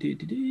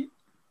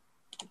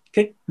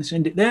 Okay, let's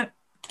end it there.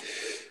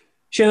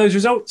 Share those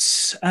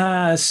results.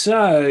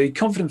 So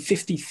confident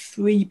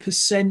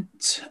 53%,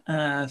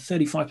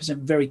 35%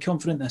 very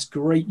confident. That's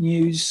great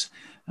news.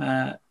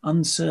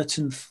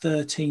 Uncertain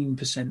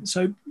 13%.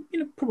 So,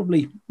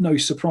 probably no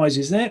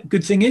surprises there.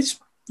 Good thing is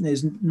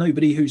there's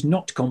nobody who's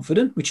not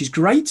confident, which is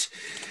great.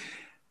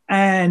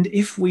 And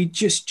if we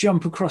just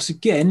jump across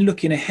again,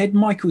 looking ahead,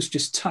 Michael's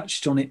just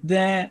touched on it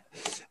there.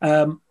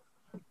 As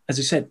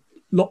I said,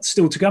 lots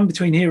still to come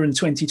between here and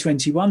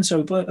 2021.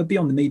 So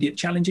beyond the immediate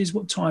challenges,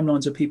 what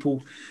timelines are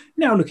people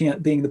now looking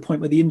at being the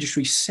point where the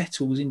industry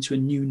settles into a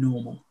new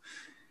normal?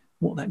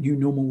 What that new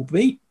normal will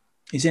be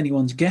is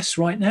anyone's guess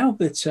right now,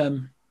 but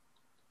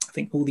I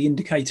think all the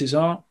indicators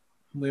are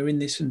we're in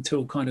this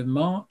until kind of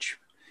March,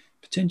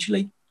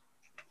 potentially.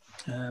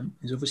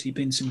 There's obviously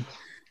been some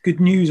good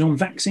news on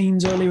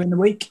vaccines earlier in the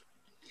week.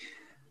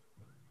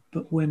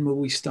 But when will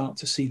we start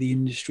to see the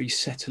industry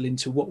settle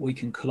into what we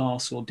can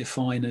class or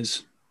define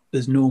as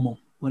normal,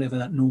 whatever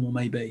that normal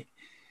may be?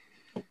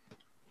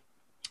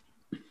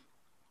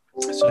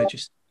 So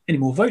just any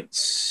more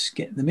votes,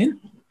 get them in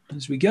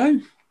as we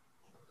go.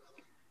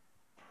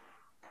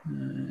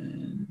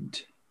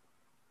 And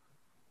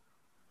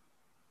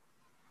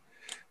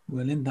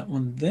we'll end that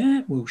one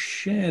there. We'll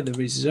share the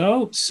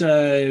results. So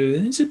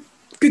there's a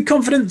good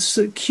confidence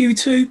that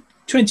Q2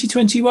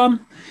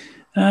 2021,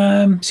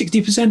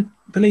 60%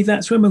 believe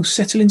that's when we'll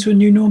settle into a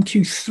new norm.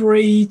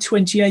 Q3,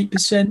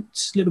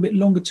 28%, a little bit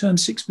longer term,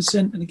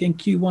 6%. And again,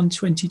 Q1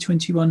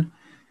 2021,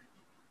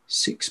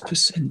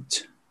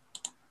 6%.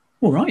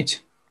 All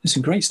right, there's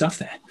some great stuff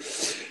there.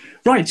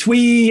 Right,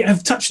 we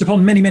have touched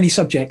upon many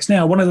subjects.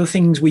 Now, one of the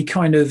things we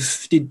kind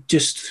of did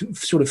just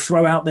sort of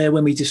throw out there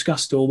when we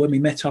discussed or when we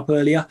met up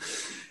earlier,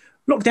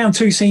 lockdown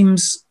 2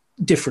 seems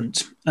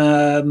different.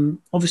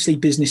 Obviously,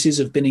 businesses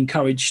have been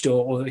encouraged,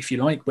 or if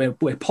you like, where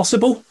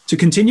possible, to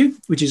continue,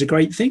 which is a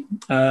great thing.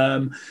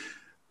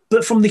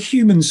 But from the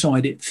human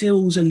side, it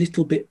feels a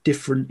little bit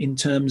different in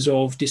terms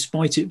of,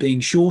 despite it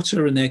being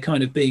shorter and there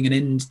kind of being an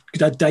end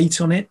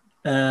date on it,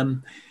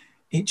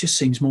 it just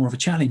seems more of a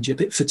challenge, a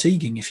bit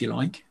fatiguing, if you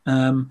like.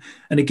 And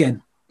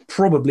again,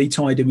 probably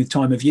tied in with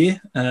time of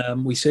year.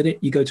 We said it,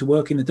 you go to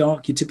work in the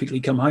dark, you typically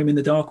come home in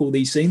the dark, all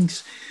these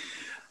things.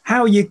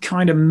 How are you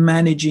kind of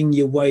managing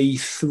your way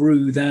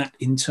through that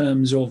in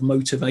terms of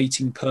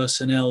motivating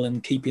personnel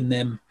and keeping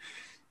them,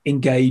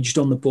 engaged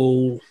on the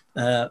ball,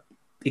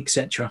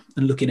 etc.,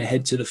 and looking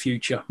ahead to the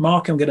future.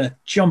 Mark, I'm going to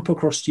jump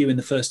across to you in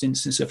the first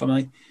instance, if I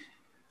may.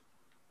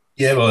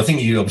 Yeah, well, I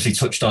think you obviously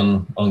touched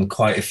on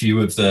quite a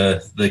few of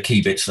the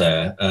key bits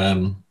there.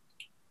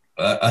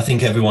 I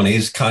think everyone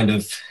is kind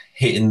of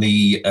hitting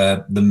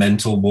the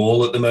mental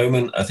wall at the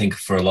moment. I think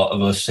for a lot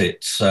of us,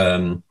 it's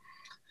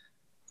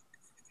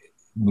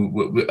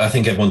I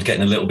think everyone's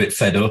getting a little bit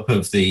fed up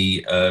of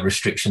the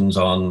restrictions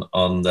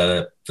on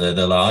their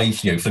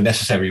lives, for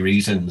necessary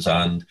reasons,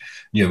 and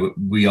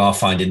we are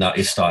finding that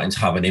is starting to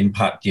have an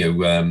impact.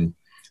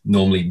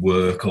 Normally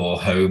work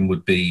or home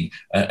would be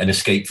an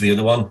escape for the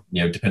other one,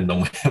 depending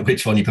on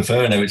which one you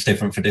prefer. I know it's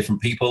different for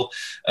different people.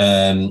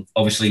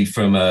 Obviously,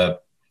 from a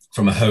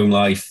home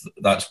life,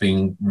 that's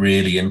being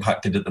really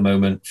impacted at the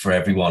moment for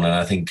everyone, and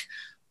I think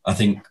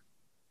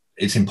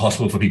it's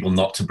impossible for people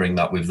not to bring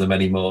that with them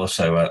anymore.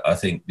 So I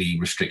think the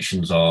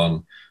restrictions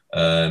on,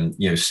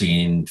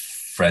 seeing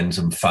friends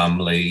and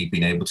family,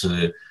 being able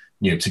to,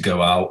 to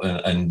go out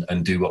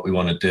and do what we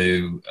want to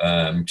do,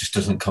 just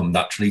doesn't come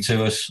naturally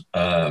to us.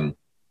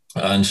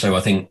 And so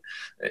I think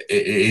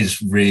it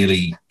is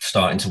really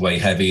starting to weigh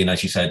heavy. And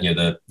as you said,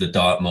 the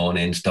dark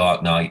mornings,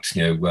 dark nights,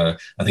 I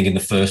think in the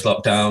first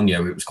lockdown,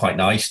 it was quite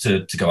nice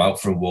to go out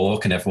for a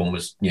walk, and everyone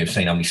was,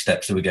 saying how many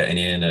steps they were getting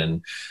in,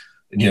 and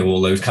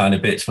all those kind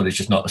of bits, but it's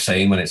just not the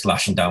same when it's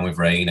lashing down with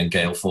rain and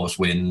gale force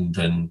wind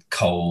and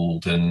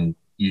cold, and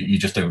you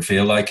just don't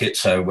feel like it.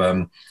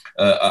 So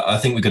I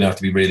think we're going to have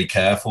to be really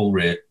careful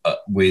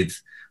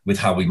with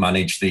how we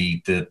manage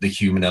the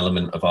human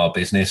element of our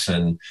business,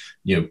 and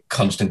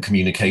constant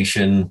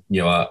communication.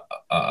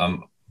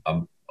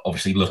 I'm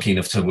obviously lucky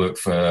enough to work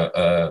for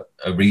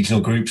a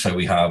regional group, so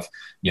we have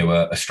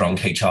a strong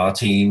HR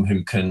team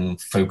who can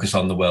focus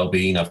on the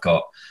well-being. I've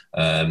got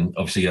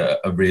obviously a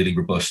really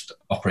robust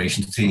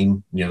operations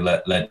team,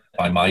 led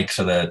by Mike,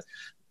 so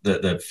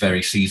they're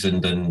very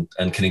seasoned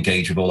and can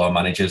engage with all our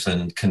managers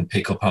and can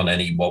pick up on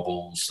any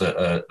wobbles that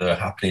are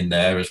happening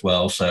there as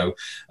well. So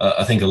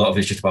I think a lot of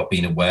it's just about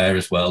being aware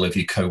as well of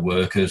your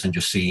co-workers and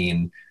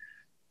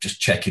just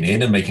checking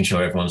in and making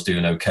sure everyone's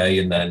doing okay.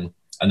 And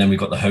then we've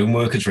got the home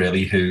workers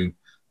really who,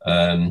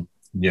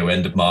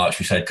 end of March,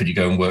 we said, could you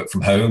go and work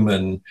from home?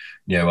 And,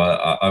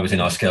 I was in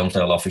our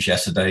Skelmersdale office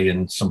yesterday,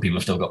 and some people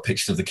have still got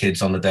pictures of the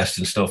kids on the desk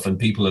and stuff, and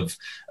people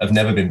have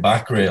never been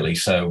back really.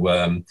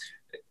 So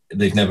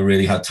they've never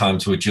really had time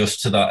to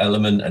adjust to that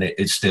element, and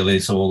it still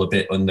is all a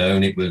bit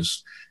unknown. It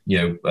was,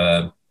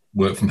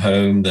 work from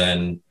home,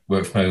 then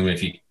work from home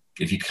if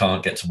you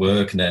can't get to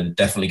work, and then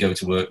definitely go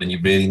to work. Then you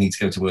really need to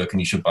go to work,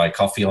 and you should buy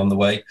coffee on the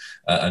way,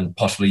 and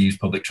possibly use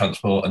public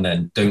transport, and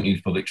then don't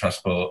use public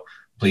transport.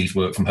 Please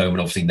work from home. And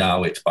obviously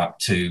now it's back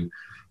to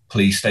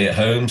please stay at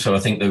home. So I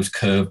think those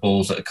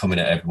curveballs that are coming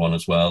at everyone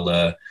as well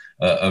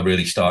are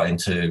really starting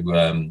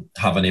to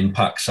have an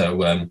impact.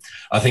 So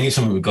I think it's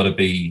something we've got to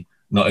be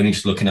not only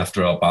just looking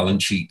after our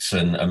balance sheets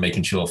and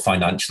making sure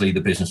financially the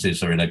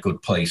businesses are in a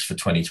good place for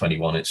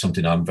 2021. It's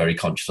something I'm very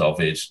conscious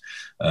of is,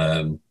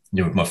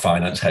 with my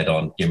finance head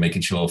on,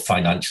 making sure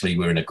financially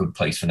we're in a good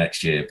place for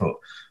next year. But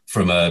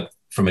from a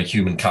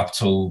human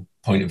capital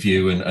point of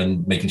view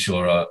and making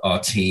sure our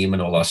team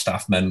and all our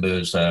staff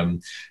members,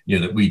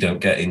 that we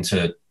don't get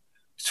into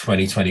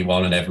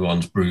 2021 and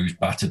everyone's bruised,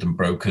 battered and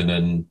broken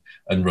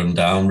and run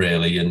down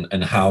really,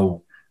 and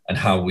how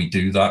we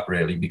do that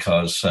really,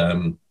 because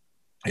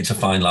it's a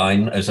fine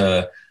line as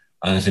an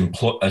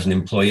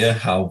employer.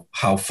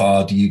 How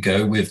far do you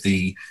go with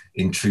the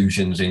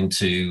intrusions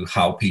into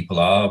how people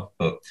are?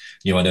 But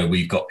I know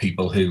we've got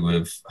people who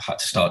have had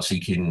to start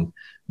seeking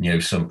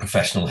some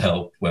professional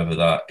help, whether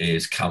that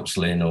is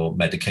counselling or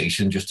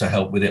medication, just to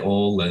help with it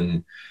all.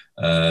 And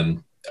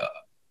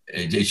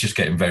it's just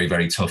getting very,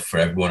 very tough for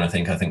everyone. I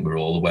think we're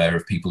all aware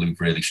of people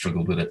who've really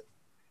struggled with it.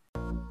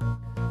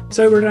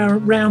 So we're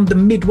around the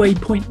midway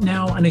point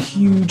now, and a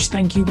huge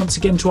thank you once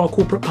again to our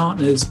corporate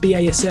partners,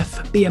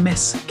 BASF,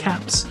 BMS,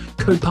 CAPS,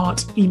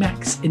 Copart,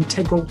 Emax,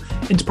 Integral,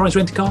 Enterprise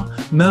Rent-A-Car,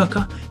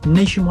 Mercer,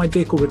 Nationwide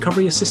Vehicle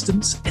Recovery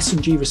Assistance,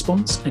 S&G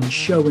Response, and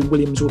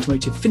Sherwin-Williams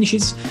Automotive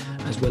Finishes,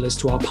 as well as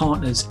to our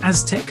partners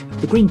Aztec,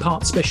 the Green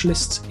Part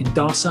Specialists,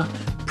 Indasa,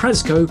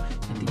 Prasco,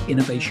 and the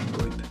Innovation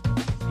Group.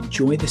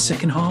 Enjoy the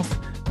second half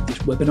of this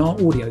webinar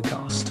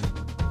audiocast.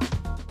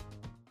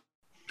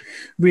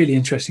 Really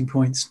interesting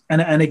points.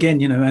 And again,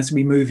 as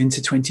we move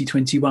into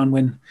 2021,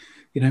 when,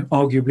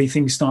 arguably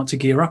things start to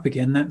gear up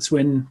again, that's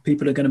when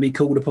people are going to be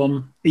called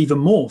upon even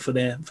more for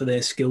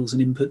their skills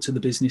and input to the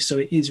business. So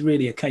it is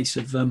really a case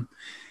of,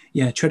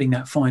 treading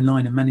that fine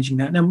line and managing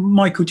that. Now,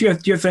 Michael, do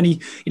you have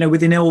any,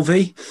 within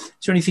LV, is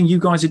there anything you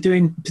guys are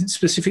doing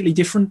specifically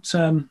different?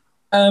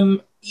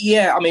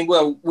 Yeah,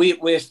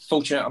 we're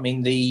fortunate.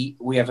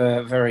 We have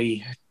a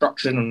very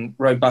structured and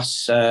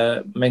robust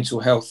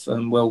mental health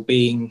and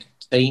well-being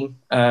team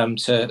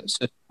to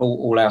support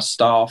all our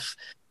staff,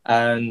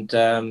 and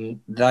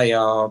they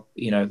are,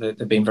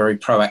 they've been very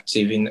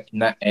proactive in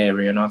that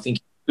area. And I think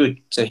it's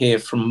good to hear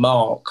from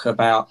Mark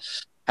about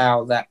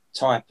how that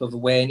type of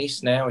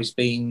awareness now is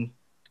being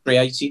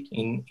created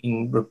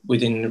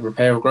within the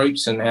repairer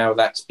groups, and how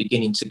that's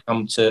beginning to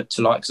come to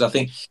light. Because I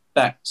think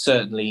that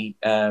certainly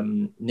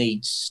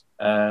needs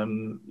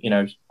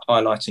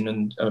highlighting,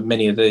 and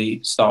many of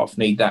the staff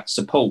need that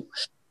support.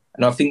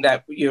 And I think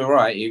that you're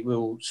right, it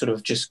will sort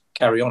of just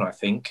carry on, I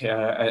think,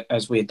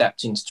 as we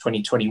adapt into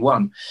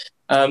 2021.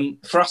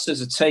 For us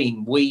as a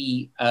team,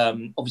 we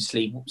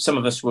obviously, some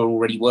of us were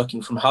already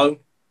working from home,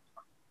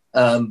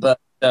 but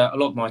a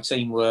lot of my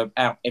team were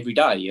out every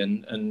day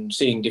and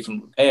seeing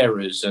different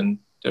repairers and,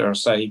 dare I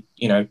say,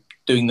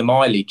 doing the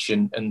mileage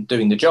and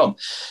doing the job.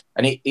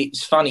 And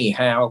it's funny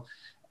how,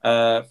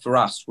 for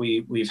us,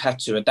 we've had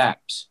to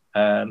adapt.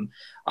 I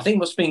think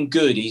what's been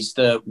good is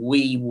that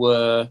we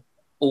were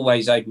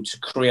always able to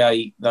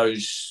create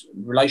those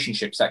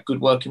relationships, that good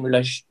working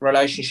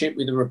relationship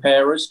with the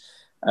repairers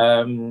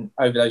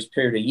over those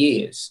period of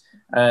years.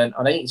 And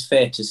I think it's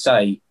fair to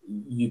say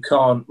you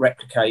can't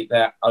replicate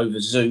that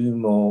over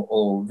Zoom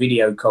or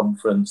video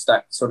conference,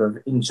 that sort of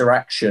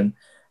interaction.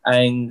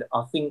 And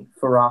I think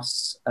for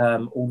us,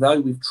 although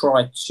we've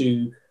tried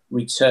to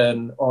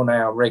return on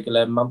our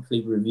regular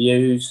monthly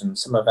reviews and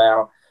some of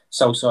our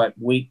SoulSite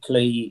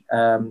weekly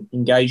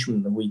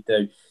engagement that we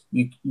do,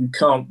 you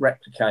can't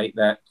replicate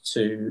that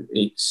to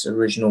its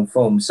original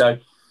form. So,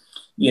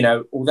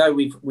 although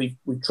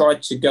we've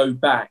tried to go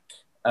back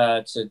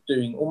to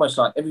doing almost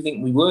like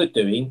everything we were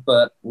doing,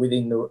 but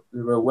within the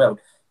real world,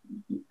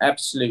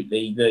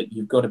 absolutely that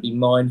you've got to be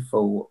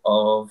mindful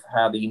of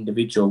how the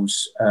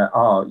individuals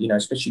are,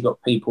 especially you've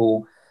got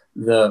people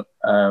that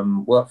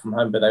work from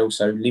home, but they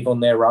also live on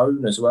their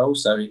own as well.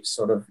 So it's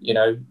sort of,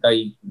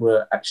 they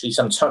were actually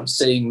sometimes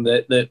seeing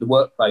the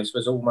workplace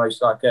was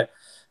almost like a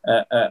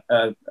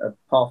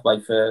pathway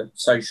for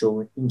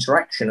social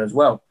interaction as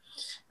well.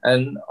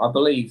 And I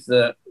believe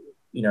that,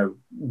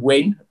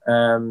 when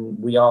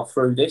we are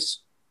through this,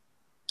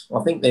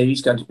 I think there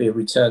is going to be a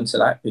return to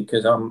that,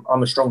 because I'm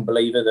a strong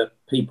believer that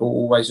people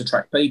always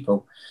attract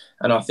people.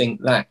 And I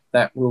think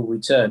that will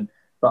return.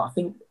 But I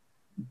think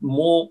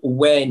more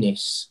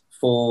awareness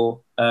for,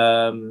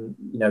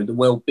 the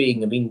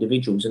well-being of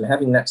individuals and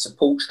having that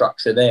support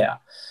structure there.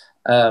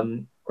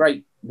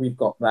 Great, we've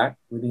got that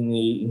within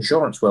the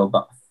insurance world,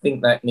 but I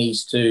think that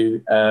needs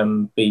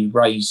to be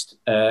raised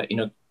in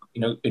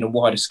a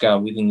wider scale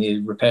within the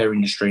repair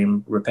industry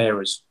and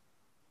repairers.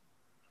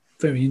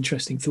 Very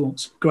interesting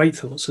thoughts. Great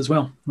thoughts as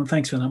well. Well,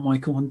 thanks for that,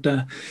 Michael.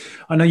 And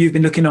I know you've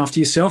been looking after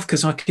yourself,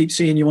 because I keep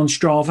seeing you on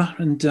Strava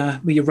and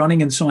where you're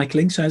running and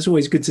cycling. So it's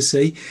always good to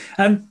see.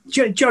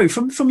 Joe,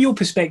 from your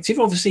perspective,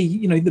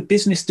 obviously, the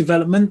business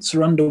developments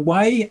are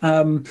underway.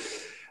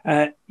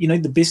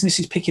 The business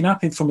is picking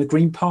up, and from a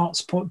Green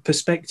Parts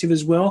perspective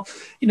as well.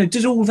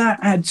 Does all that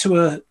add to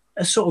a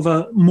sort of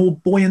a more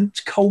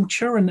buoyant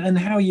culture, and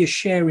how you're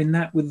sharing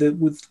that with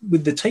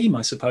the team,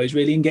 I suppose,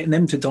 really, and getting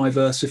them to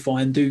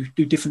diversify and do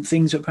different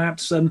things that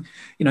perhaps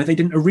they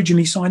didn't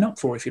originally sign up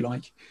for, if you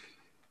like.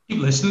 Keep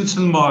listening to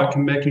them, Mark,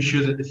 and making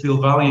sure that they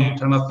feel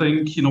valued. And I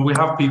think we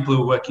have people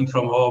who are working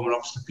from home, and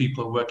obviously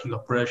people who are working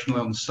operationally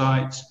on the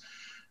site,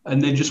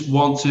 and they just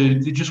want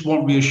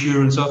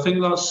reassurance. I think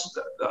that's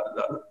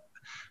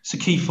it's a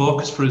key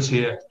focus for us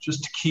here,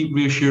 just to keep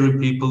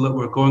reassuring people that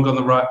we're going on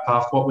the right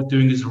path, what we're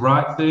doing is the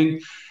right thing,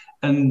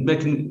 and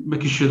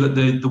making sure that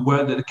the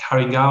work that they're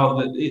carrying out,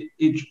 that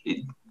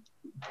it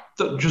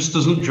that just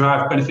doesn't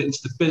drive benefit into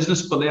the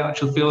business, but they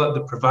actually feel like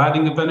they're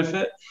providing a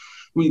benefit.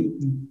 I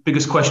mean,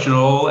 biggest question of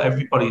all,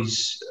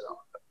 everybody's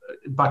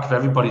back of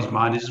everybody's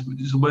mind is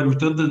the word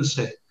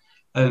redundancy.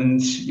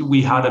 And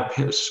we had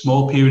a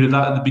small period of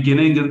that at the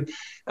beginning,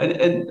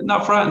 and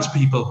that frightens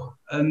people.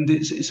 And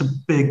it's a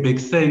big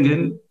thing,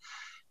 and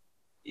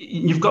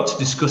you've got to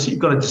discuss it. You've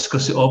got to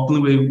discuss it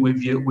openly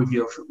with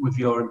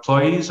your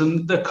employees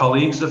and their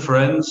colleagues, their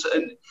friends,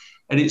 and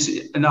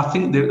I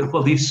think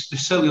they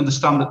certainly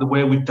understand that the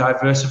way we've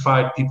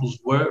diversified people's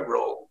work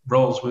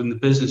roles within the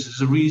business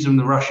is a reason,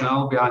 the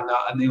rationale behind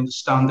that, and they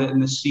understand it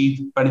and they see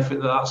the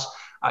benefit that's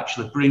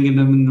actually bringing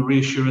them, and the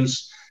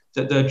reassurance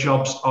that their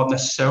jobs aren't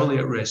necessarily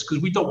at risk,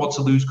 because we don't want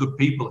to lose good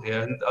people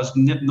here, and as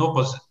no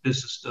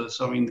business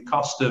does. I mean, the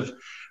cost of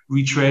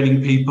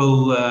retraining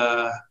people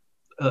at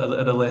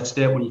a later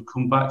date when you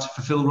come back to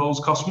fulfill roles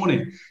costs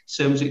money.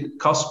 Same as it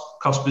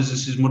costs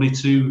businesses money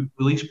to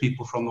release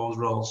people from those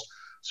roles.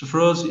 So for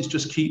us, it's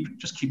just keep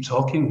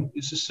talking.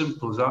 It's as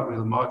simple as that,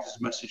 really. Mark, is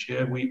the message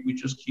here. We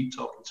just keep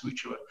talking to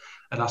each other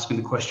and asking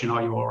the question,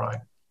 are you all right?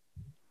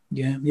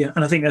 Yeah.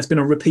 And I think that's been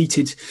a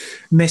repeated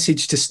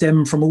message to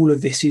stem from all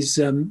of this is,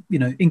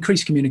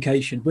 increased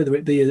communication, whether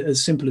it be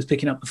as simple as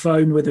picking up the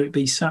phone, whether it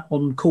be sat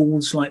on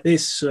calls like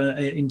this,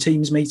 in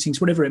Teams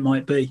meetings, whatever it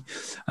might be.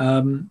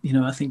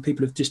 I think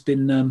people have just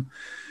been,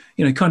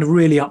 kind of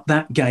really up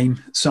that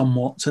game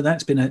somewhat. So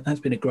that's been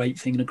a great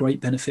thing and a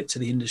great benefit to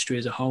the industry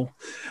as a whole.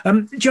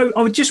 Joe,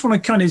 I would just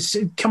want to kind of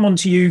come on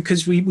to you,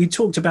 because we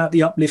talked about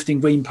the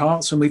uplifting Green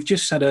Parts, and we've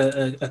just had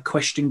a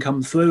question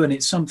come through, and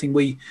it's something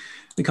we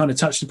kind of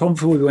touched upon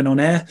before we went on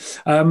air.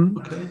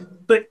 Okay.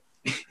 But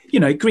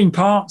green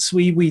parts,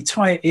 we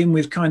tie it in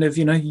with kind of,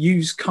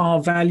 used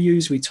car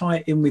values. We tie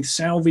it in with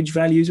salvage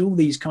values, all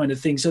these kind of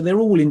things. So they're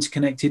all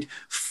interconnected,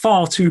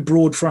 far too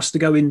broad for us to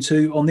go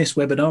into on this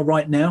webinar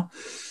right now.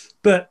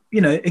 But,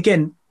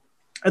 again,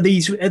 are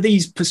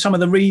these for some of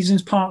the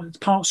reasons,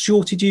 parts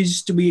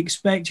shortages? Do we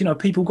expect,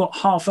 people got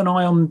half an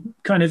eye on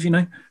kind of,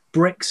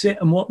 Brexit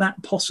and what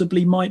that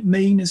possibly might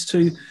mean as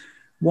to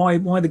why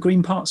the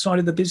green parts side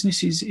of the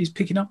business is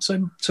picking up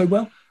so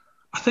well?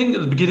 I think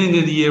at the beginning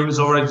of the year, it was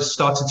already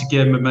started to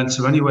gain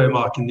momentum anyway,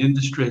 Mark, in the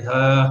industry.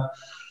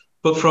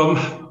 But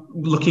from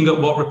looking at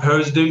what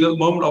repairers are doing at the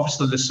moment,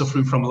 obviously they're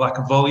suffering from a lack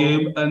of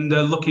volume, and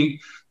they're looking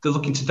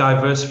to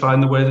diversify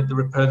in the way that they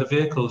repair the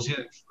vehicles.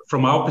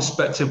 From our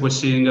perspective, we're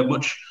seeing a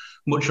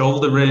much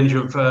older range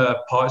of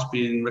parts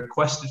being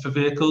requested for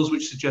vehicles,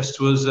 which suggests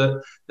to us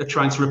that they're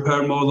trying to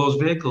repair more of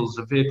those vehicles.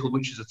 A vehicle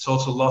which is a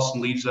total loss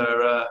and leaves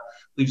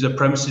their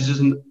premises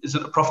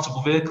isn't a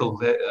profitable vehicle.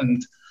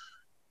 And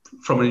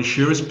from an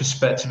insurer's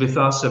perspective, if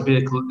that's a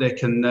vehicle that they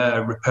can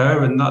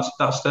repair, and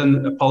that's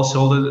then a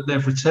policyholder that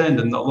they've retained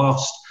and not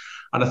lost.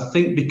 And I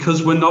think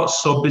because we're not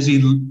so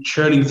busy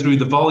churning through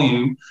the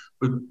volume,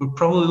 we're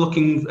probably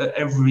looking at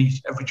every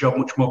job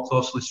much more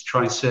closely to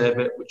try and save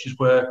it, which is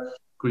where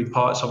green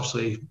parts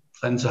obviously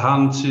lends a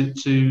hand to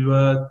do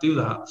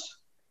that.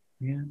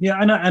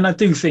 Yeah, and I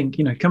do think,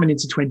 coming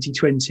into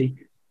 2020,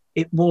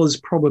 it was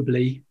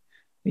probably,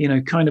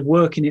 kind of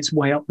working its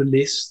way up the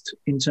list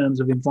in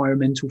terms of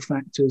environmental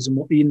factors and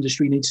what the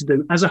industry needs to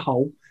do as a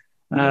whole.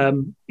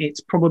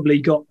 It's probably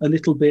got a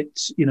little bit,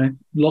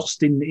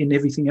 lost in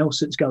everything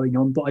else that's going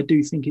on. But I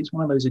do think it's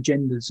one of those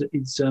agendas that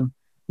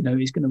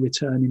is going to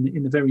return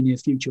in the very near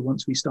future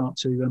once we start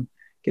to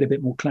get a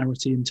bit more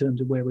clarity in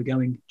terms of where we're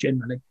going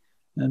generally.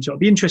 So it'll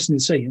be interesting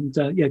to see.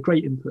 And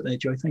great input there,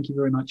 Joe. Thank you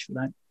very much for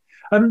that.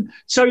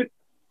 So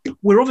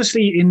we're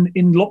obviously in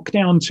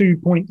lockdown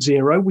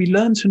 2.0. We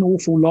learned an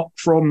awful lot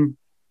from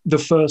the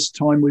first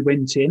time we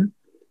went in.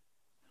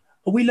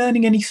 Are we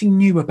learning anything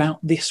new about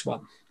this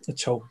one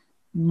at all?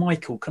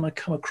 Michael, can I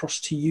come across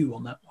to you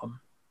on that one?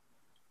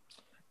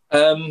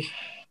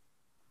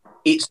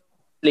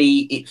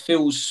 It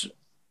feels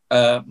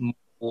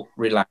more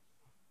relaxed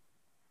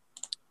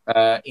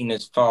in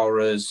as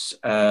far as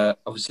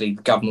obviously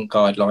the government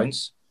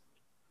guidelines.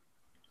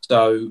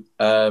 So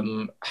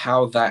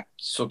how that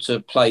sort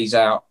of plays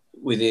out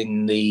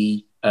within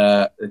the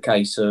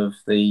case of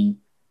the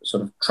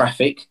sort of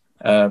traffic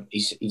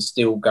is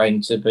still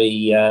going to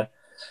be,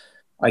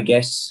 I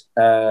guess,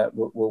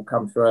 will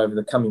come through over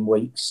the coming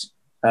weeks.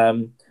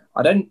 I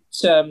don't.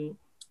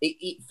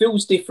 It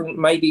feels different.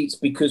 Maybe it's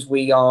because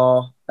we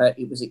are.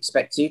 It was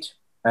expected,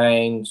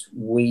 and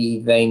we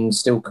then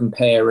still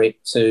compare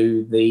it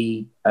to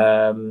the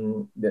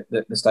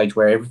stage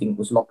where everything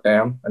was locked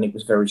down and it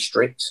was very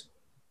strict.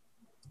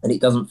 And it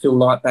doesn't feel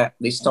like that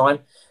this time.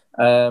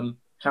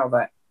 How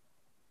that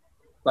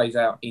plays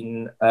out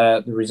in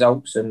the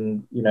results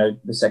and, the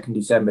 2nd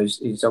December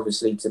is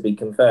obviously to be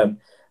confirmed.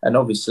 And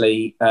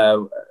obviously,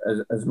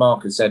 as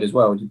Mark has said as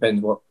well, it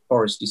depends what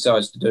Boris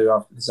decides to do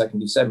after the 2nd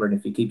December. And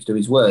if he keeps to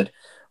his word,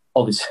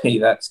 obviously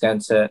that's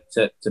going to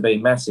be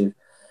massive.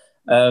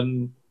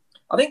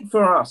 I think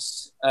for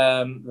us,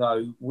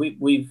 though,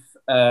 we've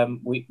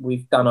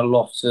done a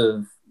lot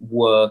of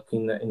work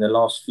in the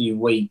last few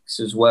weeks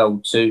as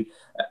well to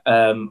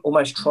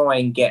almost try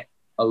and get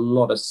a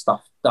lot of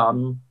stuff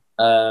done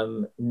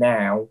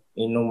now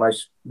in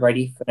almost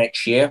ready for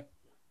next year.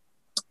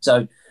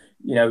 So,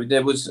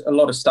 there was a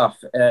lot of stuff.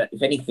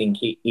 If anything,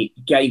 it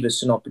gave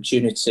us an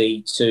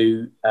opportunity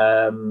to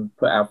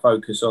put our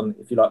focus on,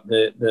 if you like,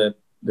 the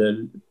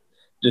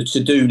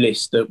to-do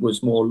list that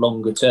was more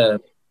longer term.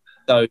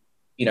 So,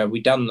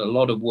 we've done a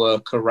lot of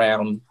work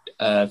around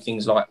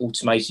things like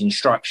automating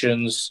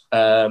instructions,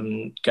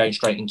 going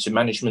straight into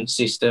management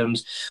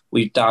systems.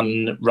 We've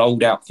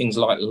rolled out things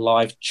like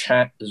live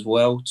chat as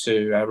well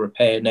to our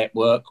repair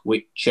network,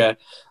 which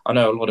I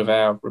know a lot of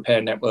our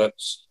repair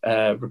networks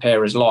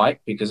repairers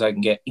like, because they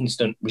can get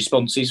instant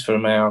responses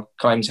from our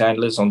claims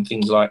handlers on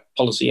things like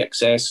policy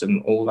excess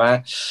and all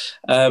that.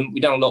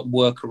 We've done a lot of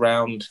work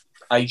around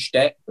age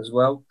debt as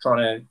well, trying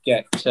to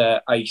get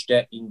age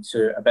debt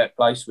into a better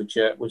place, which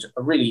was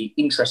a really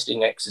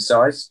interesting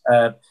exercise.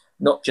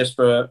 Not just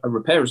for a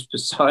repairer's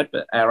side,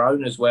 but our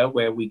own as well,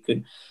 where we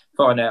could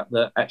find out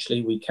that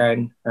actually we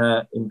can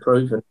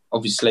improve. And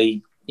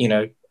obviously,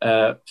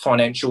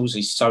 financials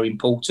is so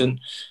important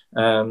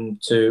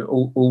to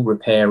all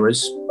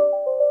repairers.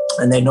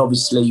 And then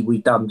obviously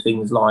we've done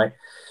things like,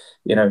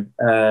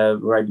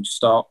 we're able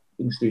to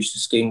introduce a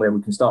scheme where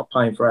we can start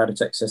paying for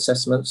out-of-tax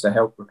assessments to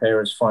help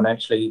repairers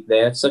financially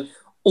there. So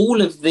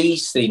all of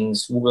these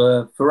things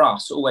were, for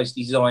us, always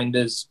designed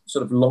as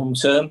sort of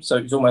long-term. So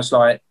it was almost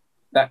like,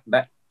 that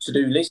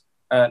to-do list,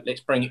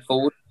 let's bring it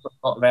forward, put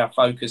a lot of our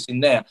focus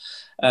in there,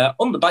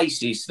 on the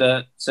basis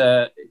that,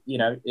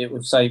 it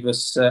would save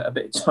us a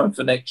bit of time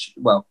for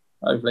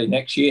hopefully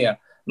next year. I'm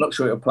not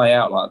sure it'll play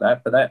out like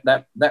that, but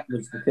that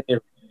was the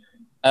theory.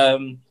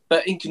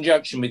 But in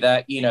conjunction with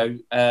that,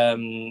 in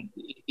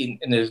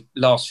the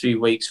last few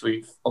weeks,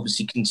 we've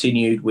obviously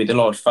continued with a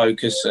lot of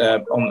focus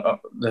on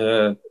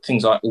the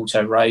things like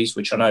auto raise,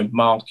 which I know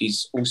Mark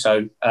is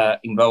also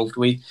involved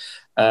with,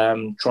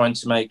 trying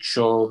to make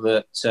sure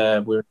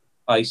that we're in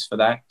place for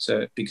that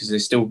because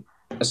there's still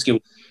a skill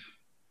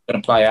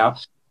going to play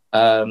out.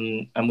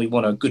 And we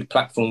want a good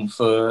platform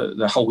for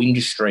the whole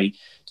industry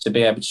to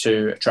be able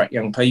to attract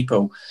young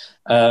people.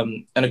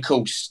 And of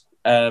course,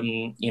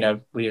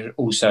 we're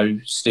also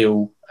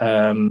still,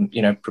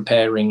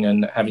 preparing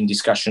and having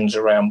discussions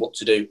around what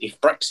to do if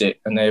Brexit,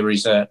 and there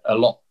is a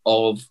lot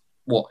of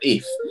what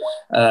if,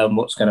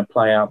 what's going to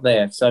play out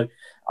there. So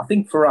I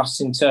think for us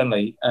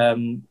internally,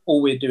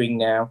 all we're doing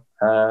now,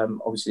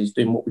 obviously, is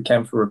doing what we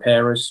can for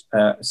repairers,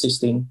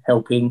 assisting,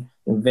 helping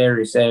in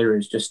various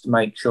areas just to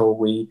make sure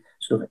we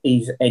sort of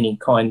ease any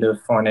kind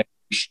of financial,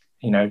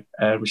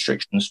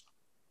 restrictions.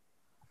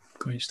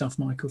 Great stuff,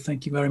 Michael.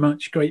 Thank you very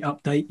much. Great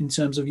update in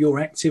terms of your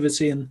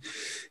activity and,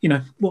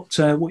 what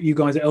you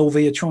guys at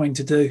LV are trying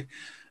to do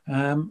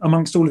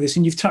amongst all of this.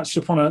 And you've touched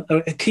upon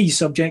a key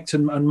subject.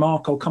 And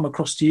Mark, I'll come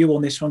across to you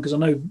on this one because I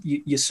know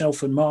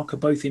yourself and Mark are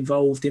both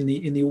involved in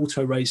the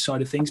auto raise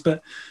side of things.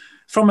 But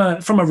from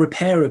a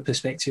repairer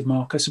perspective,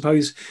 Mark, I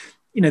suppose,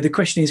 the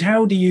question is,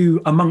 how do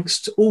you,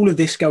 amongst all of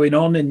this going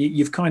on, and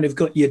you've kind of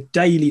got your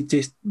daily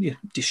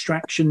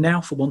distraction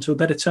now, for want of a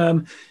better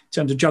term, in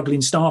terms of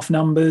juggling staff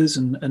numbers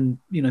and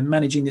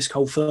managing this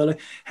whole furlough,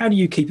 how do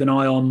you keep an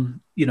eye on,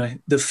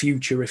 the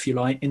future, if you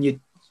like? And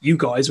you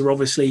guys are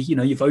obviously,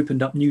 you've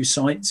opened up new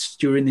sites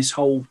during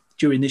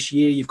this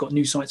year, you've got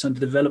new sites under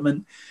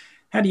development.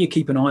 How do you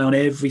keep an eye on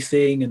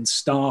everything and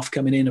staff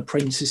coming in,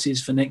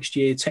 apprentices for next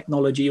year,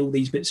 technology, all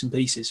these bits and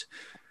pieces?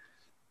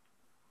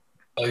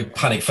 I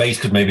panic face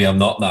because maybe I'm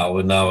not now.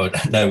 No.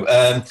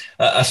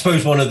 I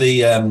suppose one of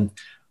the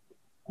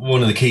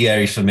key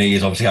areas for me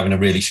is obviously having a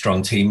really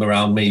strong team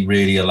around me.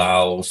 Really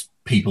allows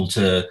people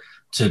to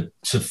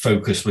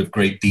focus with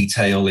great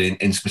detail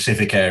in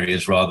specific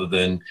areas rather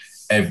than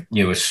a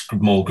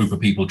small group of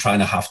people trying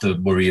to have to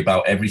worry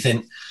about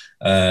everything.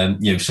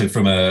 So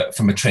from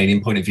a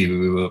training point of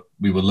view,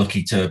 we were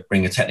lucky to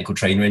bring a technical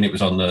trainer in. It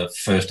was on the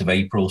 1st of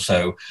April.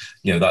 So,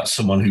 that's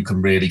someone who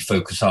can really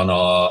focus on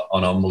our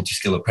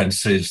multi-skill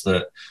apprentices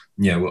that,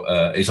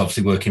 is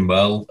obviously working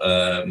well.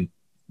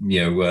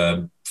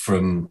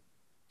 From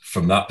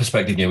that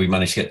perspective, we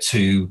managed to get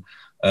 2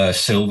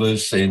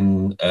 silvers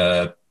in,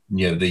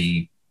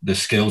 the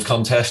skills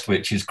contest,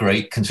 which is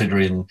great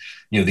considering,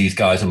 these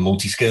guys are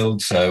multi-skilled.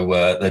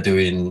 So they're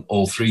doing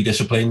all 3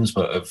 disciplines,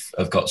 but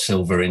have got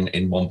silver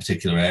in one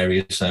particular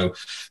area. So,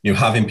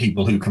 having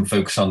people who can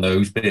focus on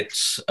those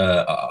bits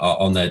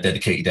on their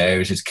dedicated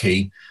areas is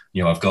key.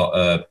 I've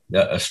got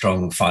a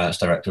strong finance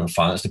director and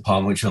finance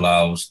department, which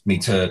allows me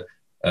to,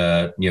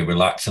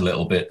 relax a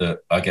little bit,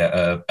 that I get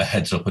a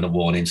heads up and a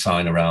warning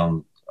sign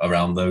around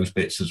those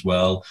bits as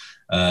well.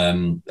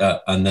 And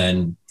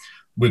then,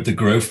 with the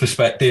growth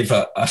perspective,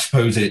 I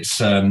suppose it's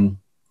trying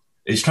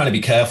to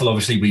be careful.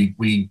 Obviously,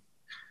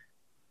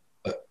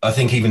 I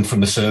think even from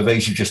the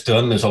surveys you've just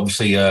done, there's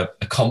obviously a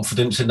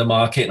confidence in the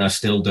market, and I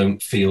still don't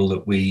feel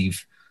that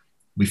we've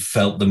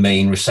felt the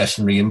main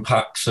recessionary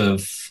impacts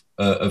of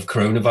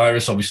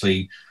coronavirus.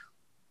 Obviously,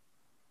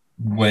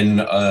 when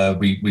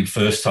we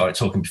first started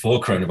talking before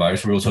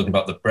coronavirus, we were all talking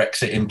about the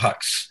Brexit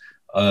impacts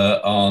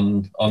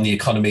on the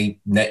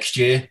economy next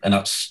year, and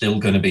that's still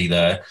going to be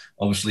there.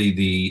 Obviously,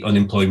 the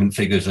unemployment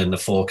figures and the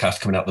forecast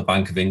coming out of the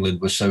Bank of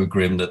England were so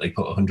grim that they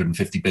put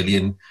 150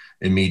 billion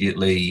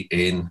immediately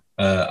in,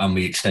 and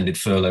we extended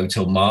furlough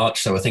till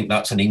March. So I think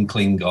that's an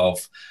inkling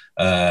of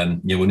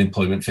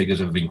unemployment figures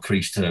have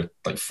increased to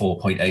like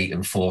 4.8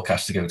 and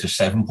forecast to go to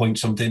 7 point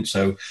something.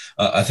 So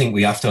I think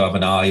we have to have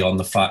an eye on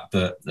the fact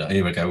that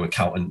here we go,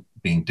 accountant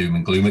being doom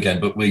and gloom again,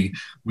 but we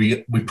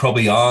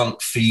probably aren't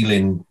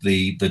feeling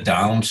the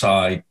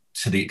downside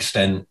to the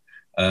extent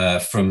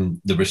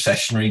from the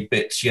recessionary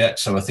bits yet.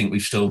 So I think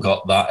we've still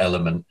got that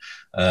element,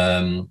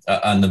 and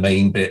the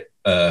main bit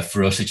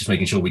for us is just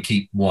making sure we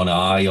keep one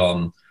eye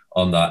on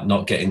that,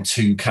 not getting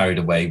too carried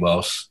away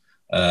whilst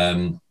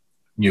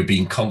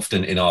being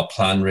confident in our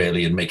plan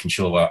really, and making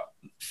sure that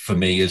for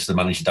me as the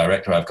managing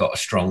director, I've got a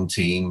strong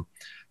team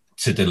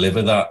to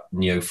deliver that.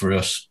 For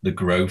us, the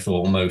growth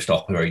almost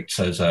operates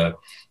as a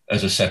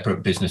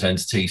separate business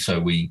entity, so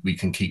we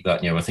can keep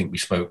that. I think we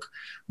spoke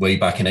way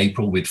back in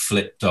April. We'd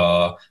flipped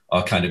our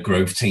kind of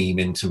growth team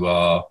into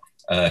our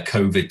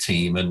COVID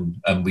team,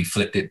 and we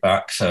flipped it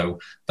back. So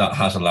that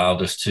has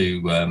allowed us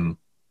to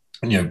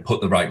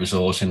put the right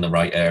resource in the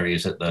right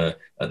areas at the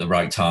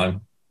right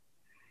time.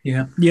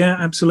 Yeah,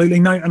 absolutely.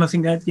 No, and I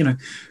think that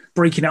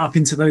breaking it up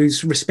into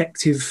those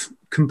respective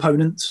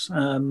components,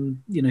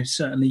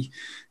 certainly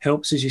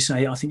helps. As you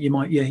say, I think you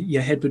might,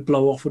 your head would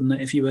blow off, wouldn't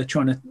it, if you were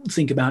trying to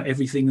think about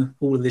everything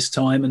all of this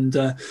time. And,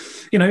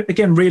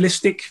 again,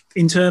 realistic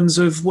in terms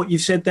of what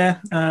you've said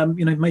there.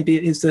 Maybe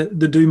it is the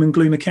doom and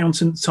gloom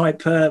accountant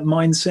type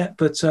mindset.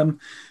 But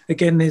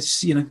again,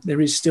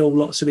 there is still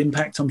lots of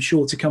impact, I'm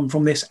sure, to come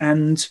from this.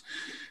 And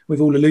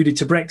we've all alluded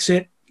to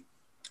Brexit.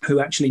 who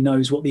actually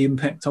knows what the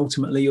impact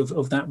ultimately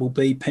of that will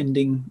be,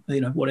 pending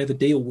whatever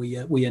deal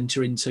we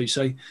enter into.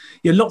 So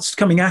lots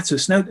coming at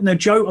us now.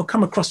 Joe, I'll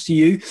come across to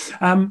you.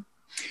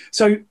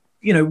 So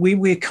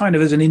we're kind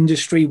of, as an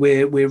industry,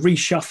 we're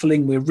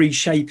reshuffling, we're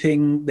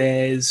reshaping.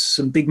 There's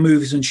some big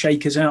movers and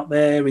shakers out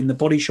there in the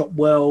body shop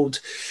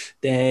world.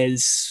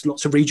 There's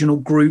lots of regional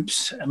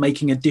groups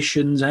making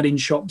additions, adding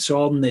shops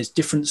on. There's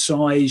different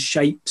size,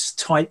 shapes,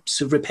 types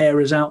of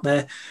repairers out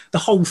there. The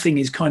whole thing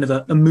is kind of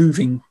a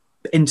moving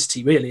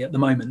entity really at the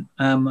moment,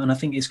 and I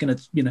think it's going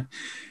to,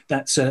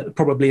 that's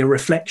probably a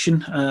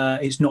reflection.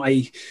 It's not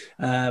a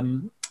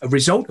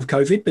result of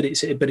COVID, but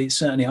it's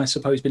certainly, I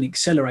suppose, been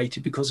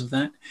accelerated because of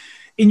that.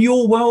 In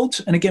your world,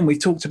 and again, we've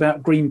talked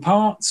about green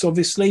parts,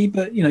 obviously,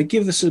 but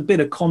give us a bit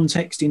of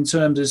context in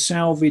terms of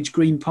salvage,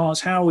 green parts.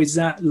 How is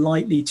that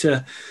likely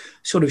to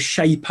sort of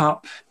shape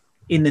up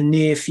in the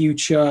near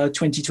future,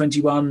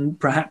 2021,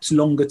 perhaps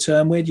longer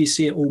term? Where do you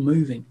see it all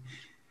moving?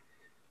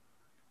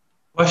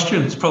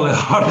 Question. It's probably the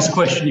hardest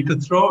question you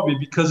could throw at me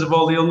because of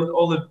all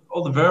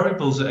the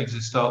variables that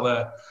exist out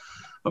there.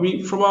 I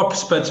mean, from our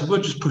perspective, we're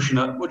just pushing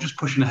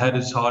ahead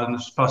as hard and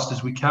as fast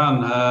as we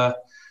can.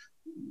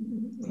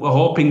 We're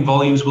hoping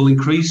volumes will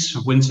increase.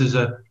 Winter's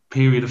a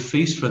period of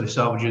feast for the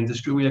salvage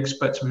industry. We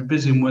expect to be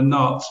busy, and we're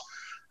not,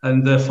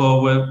 and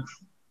therefore we're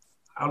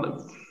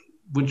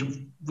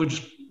literally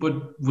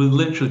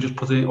just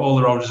putting all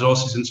of our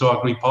resources into our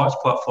green parts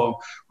platform.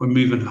 We're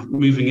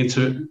moving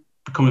into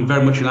becoming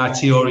very much an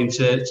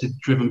IT-oriented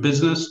driven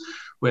business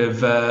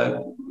with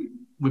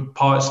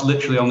parts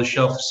literally on the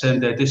shelf of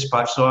same-day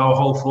dispatch. So our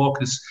whole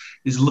focus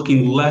is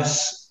looking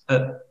less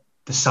at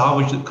the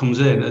salvage that comes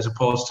in as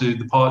opposed to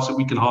the parts that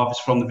we can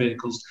harvest from the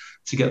vehicles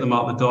to get them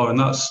out the door. And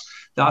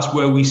that's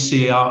where we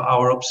see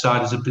our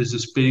upside as a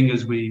business being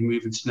as we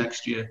move into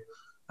next year.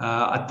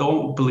 I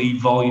don't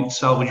believe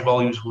salvage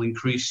volumes will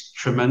increase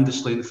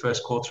tremendously in the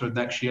first quarter of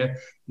next year.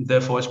 And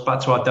therefore, it's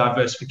back to our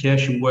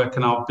diversification work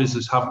and our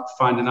business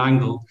find an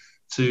angle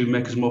to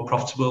make us more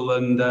profitable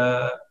and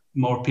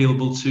more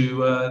appealable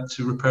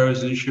to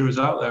repairers and insurers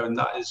out there. And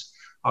that is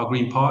our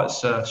green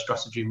parts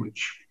strategy,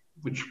 which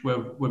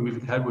we're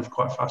moving ahead with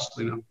quite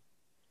fastly now.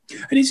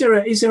 And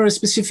is there a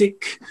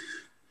specific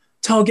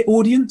target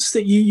audience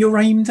that you're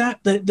aimed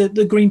at, that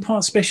the green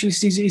parts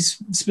specialist is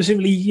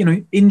specifically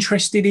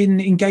interested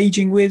in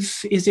engaging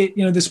with? Is it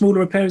the smaller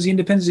repairers, the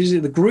independents? Is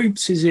it the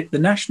groups? Is it the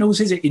nationals?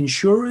 Is it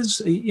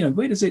insurers?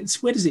 Where does it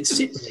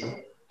sit?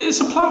 It's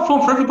a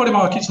platform for everybody,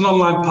 Mark. It's an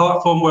online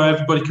platform where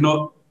everybody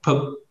can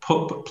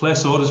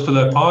place orders for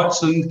their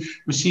parts and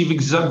receive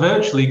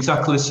virtually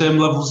exactly the same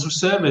levels of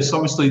service.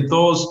 Obviously,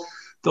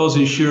 those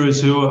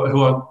insurers who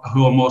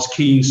are most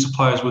keen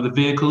suppliers with the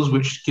vehicles,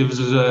 which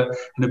gives us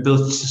an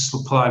ability to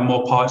supply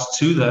more parts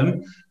to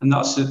them, and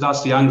that's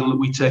the angle that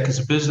we take as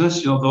a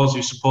business. Those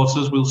who support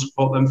us, we'll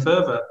support them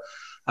further.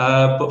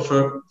 But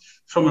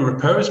from a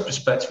repairer's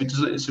perspective,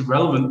 it's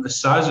irrelevant the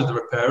size of the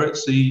repair.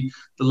 It's the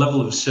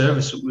level of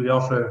service that we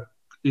offer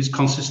is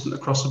consistent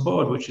across the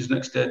board, which is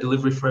next day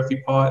delivery for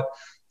every part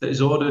that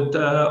is ordered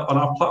on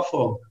our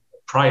platform.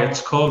 Prior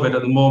to COVID,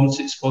 at the moment,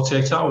 it's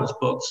 48 hours,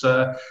 but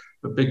a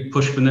big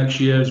push for next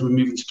year as we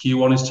move into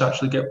Q1 is to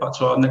actually get back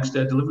to our next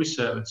day delivery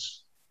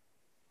service.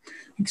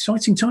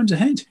 Exciting times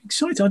ahead.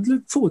 Exciting. I'd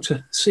look forward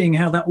to seeing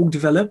how that all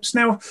develops.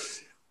 Now,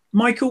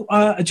 Michael,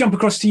 I jump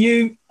across to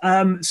you.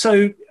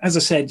 So, as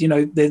I said,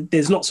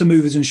 there's lots of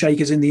movers and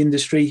shakers in the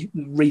industry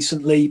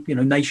recently,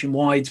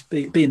 Nationwide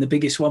being the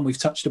biggest one. We've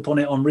touched upon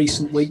it on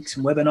recent weeks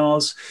and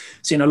webinars,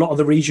 seen a lot of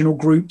the regional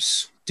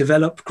groups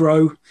develop,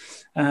 grow,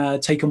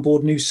 take on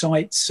board new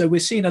sites. So we're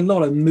seeing a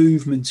lot of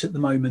movement at the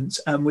moment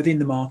within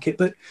the market.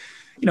 But,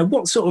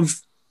 what sort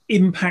of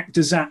impact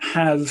does that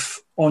have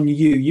on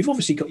you? You've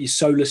obviously got your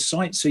Solus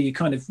site, so you're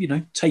kind of,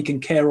 taken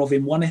care of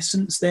in one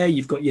essence there.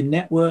 You've got your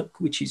network,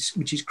 which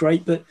is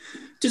great. But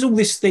does all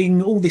this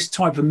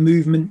type of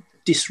movement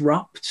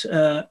disrupt,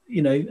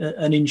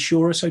 an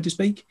insurer, so to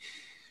speak?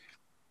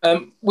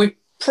 We've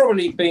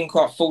probably been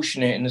quite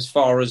fortunate in as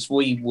far as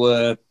we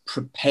were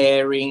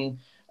preparing,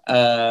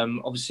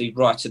 obviously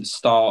right at the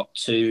start,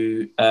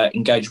 to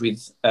engage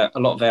with a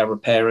lot of our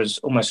repairers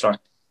almost like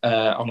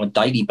on a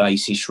daily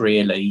basis,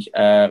 really,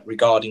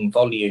 regarding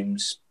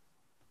volumes.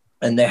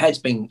 And there has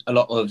been a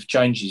lot of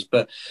changes,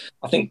 but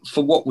I think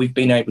for what we've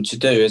been able to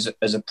do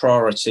as a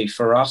priority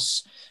for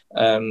us,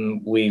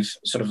 we've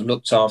sort of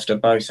looked after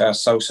both our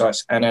sole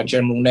sites and our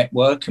general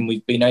network, and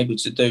we've been able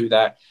to do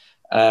that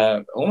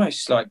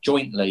almost like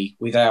jointly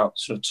without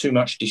sort of too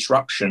much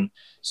disruption.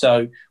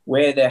 So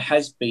where there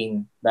has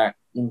been that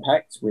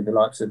impact with the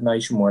likes of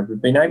Nationwide, we've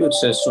been able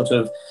to sort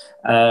of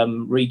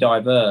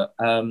redivert,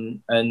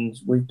 and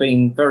we've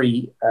been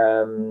very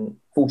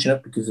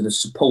fortunate because of the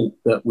support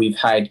that we've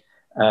had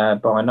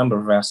by a number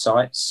of our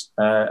sites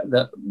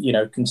that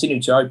continue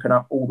to open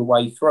up all the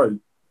way through.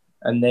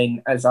 And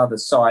then as other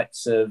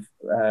sites have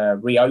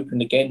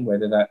reopened again,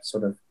 whether that's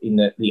sort of in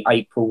the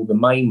April, the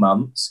May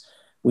months,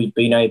 we've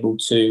been able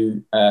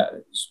to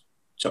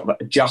sort of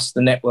adjust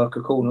the network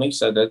accordingly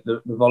so that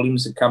the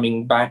volumes are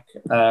coming back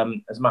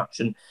as much.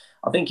 And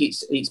I think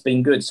it's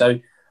been good. So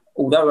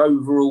although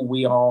overall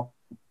we are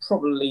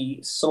probably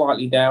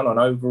slightly down on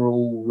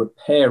overall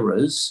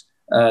repairers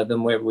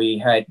than where we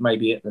had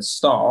maybe at the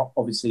start,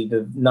 obviously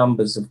the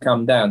numbers have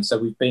come down. So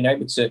we've been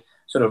able to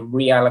sort of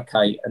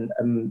reallocate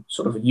and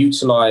sort of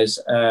utilise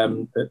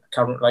the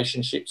current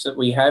relationships that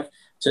we have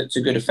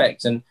to good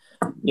effect. And,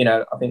 you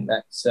know, I think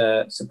that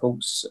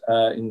supports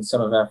in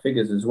some of our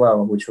figures as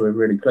well, which we're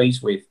really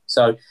pleased with.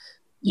 So,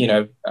 you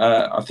know,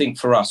 I think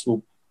for us,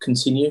 we'll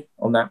continue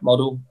on that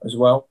model as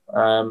well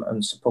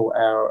and support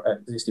our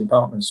existing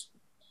partners.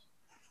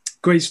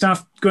 Great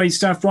stuff. Great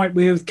stuff. Right,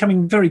 we're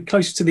coming very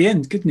close to the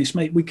end. Goodness,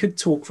 mate, we could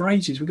talk for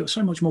ages. We've got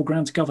so much more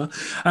ground to cover.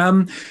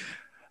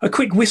 A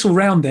quick whistle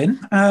round then.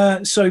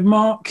 So,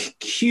 Mark,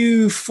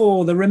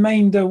 Q4, the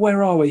remainder,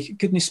 where are we?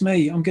 Goodness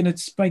me, I'm going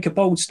to make a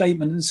bold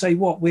statement and say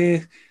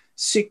we're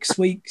 6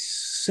 weeks,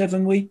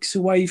 7 weeks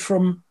away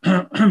from,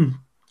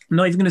 I'm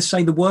not even going to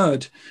say the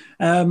word,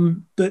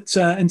 but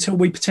until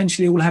we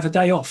potentially all have a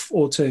day off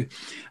or two.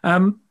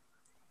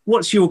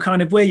 What's your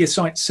kind of, where your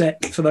sights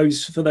set for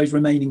those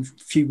remaining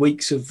few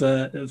weeks of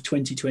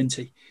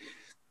 2020?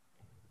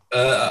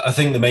 I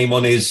think the main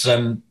one is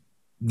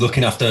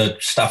looking after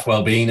staff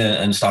well-being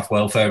and staff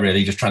welfare,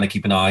 really, just trying to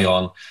keep an eye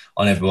on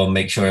everyone,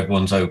 make sure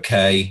everyone's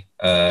okay,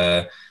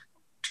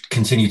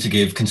 continue to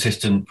give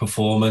consistent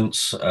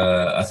performance.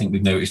 I think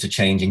we've noticed a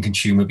change in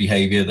consumer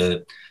behaviour,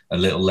 that a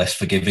little less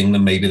forgiving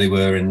than maybe they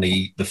were in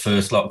the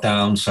first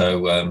lockdown.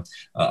 So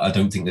I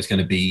don't think there's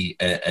going to be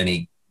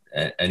any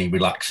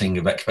relaxing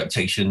of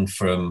expectation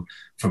from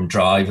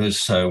drivers.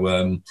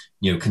 So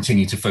you know,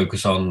 continue to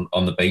focus on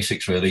the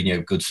basics, really. You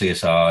know, good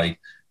CSI,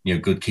 you know,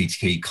 good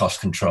key-to-key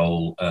cost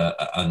control,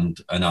 and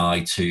an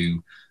eye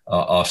to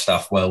our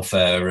staff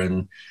welfare,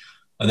 and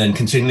then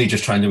continually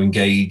just trying to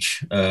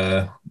engage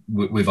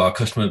with our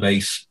customer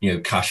base. You know,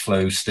 cash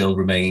flow still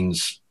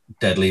remains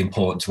deadly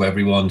important to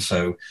everyone.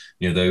 So,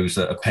 you know, those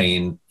that are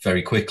paying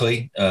very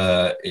quickly,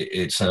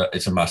 it's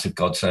a massive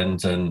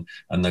godsend, and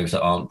those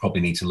that aren't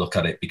probably need to look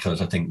at it, because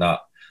I think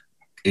that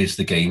is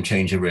the game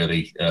changer,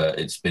 really.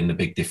 It's been the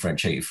big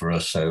differentiator for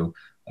us. So,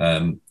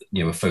 you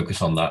know, a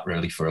focus on that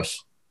really for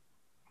us.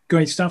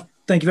 Great stuff.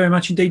 Thank you very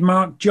much indeed,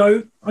 Mark.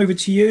 Joe, over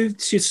to you.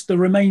 It's just the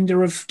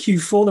remainder of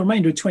Q4, the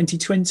remainder of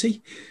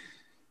 2020.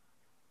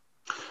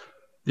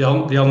 The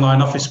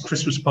online office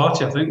Christmas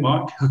party, I think,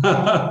 Mark.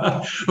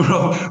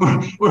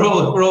 we're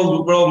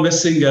all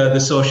missing the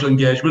social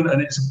engagement,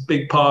 and it's a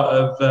big part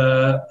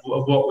of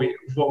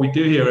what we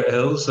do here at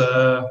Hills.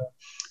 So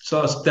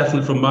that's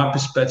definitely, from my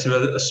perspective,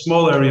 a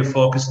small area of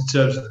focus in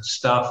terms of the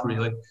staff,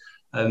 really,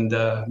 and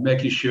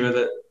making sure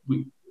that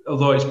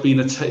although it's been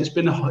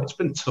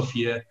a tough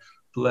year,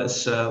 but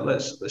let's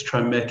try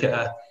and make it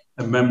a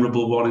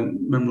memorable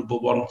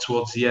one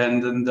towards the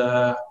end,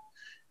 and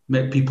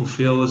make people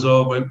feel as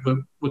though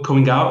we're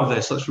coming out of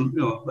this.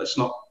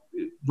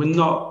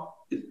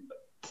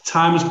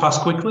 Time has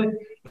passed quickly,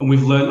 and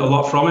we've learned a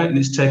lot from it, and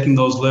it's taking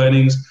those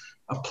learnings,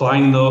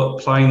 applying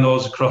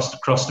those across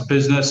the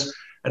business,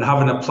 and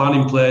having a plan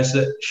in place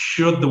that,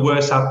 should the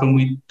worst happen,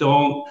 we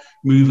don't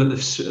move at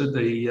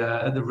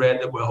the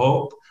rate that we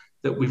hope,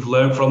 that we've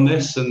learned from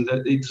this, and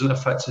that it doesn't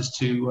affect us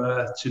too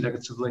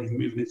negatively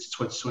moving into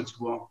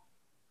 2021.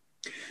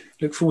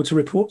 Look forward to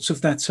reports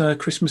of that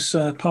Christmas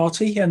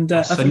party. And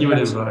I'll send you an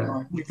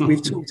invite.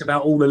 We've talked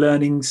about all the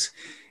learnings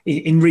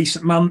in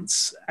recent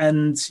months,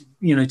 and,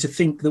 you know, to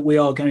think that we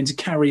are going to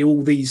carry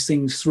all these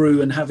things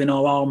through and have in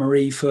our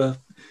armoury for,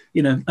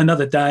 you know,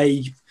 another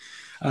day,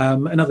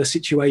 another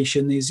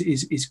situation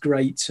is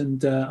great.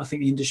 And I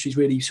think the industry's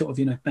really sort of,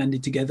 you know,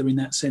 banded together in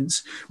that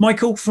sense.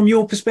 Michael, from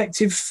your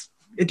perspective,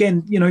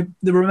 again, you know,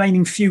 the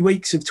remaining few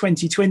weeks of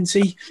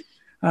 2020,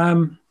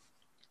 you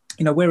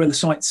know, where are the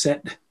sights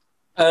set?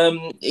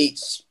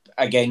 It's,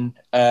 again,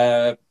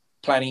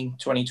 planning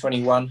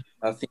 2021.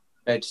 I think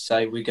it's fair to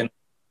say we're going to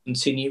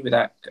continue with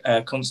that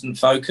constant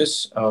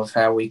focus of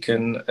how we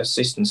can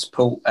assist and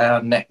support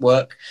our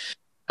network,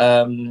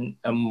 and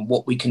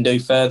what we can do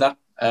further,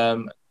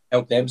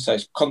 help them. So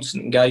it's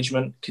constant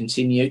engagement,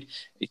 continued.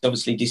 It's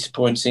obviously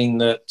disappointing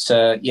that,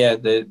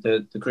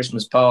 the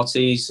Christmas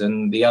parties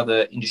and the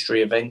other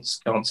industry events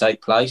can't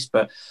take place.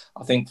 But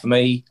I think for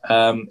me,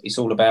 it's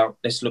all about,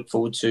 let's look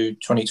forward to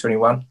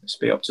 2021. Let's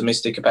be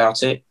optimistic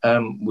about it.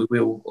 We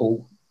will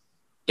all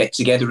get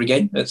together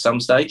again at some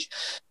stage.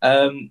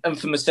 And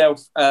for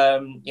myself,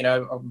 you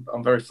know,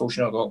 I'm very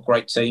fortunate. I've got a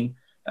great team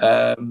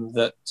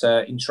that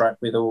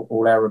interact with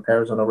all our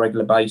repairers on a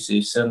regular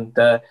basis. And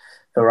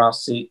for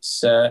us,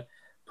 it's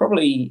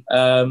probably,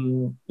 I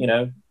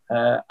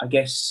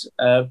guess,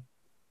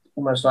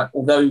 almost like,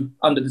 although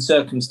under the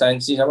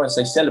circumstances, I won't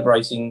say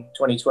celebrating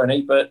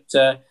 2020, but,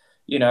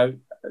 you know,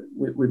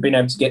 we've been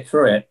able to get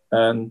through it.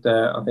 And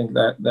I think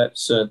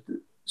that's sort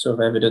of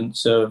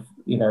evidence of,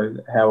 you know,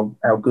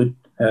 how good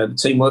the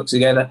team works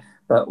together,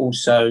 but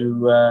also,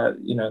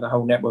 you know, the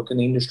whole network and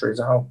the industry as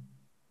a whole.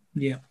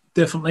 Yeah.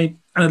 Definitely.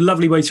 And a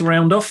lovely way to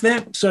round off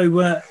there.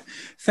 So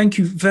thank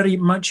you very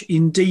much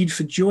indeed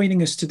for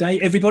joining us today.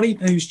 Everybody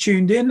who's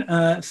tuned in,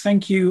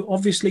 thank you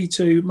obviously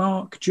to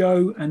Mark,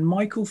 Joe and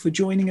Michael for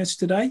joining us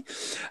today.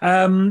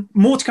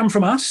 More to come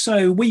from us.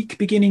 So week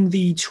beginning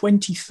the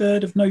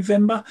 23rd of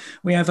November,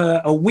 we have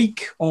a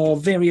week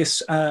of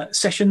various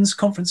sessions,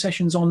 conference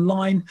sessions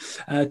online,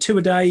 2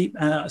 a day.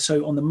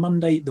 So on the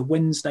Monday, the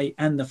Wednesday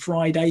and the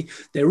Friday.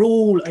 They're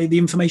all, the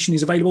information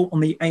is available on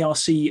the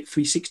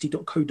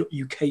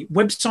arc360.co.uk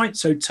website.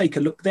 So take a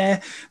look there,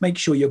 make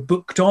sure you're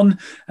booked on.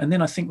 And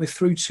then I think we're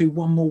through to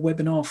one more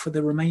webinar for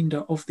the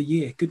remainder of the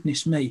year.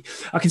 Goodness me.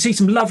 I can see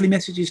some lovely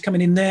messages coming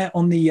in there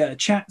on the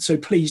chat. So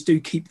please do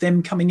keep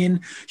them coming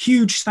in.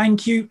 Huge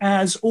thank you,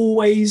 as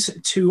always,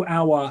 to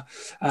our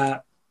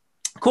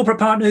corporate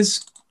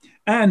partners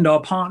and our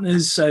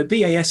partners,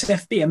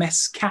 BASF,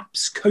 BMS,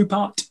 CAPS,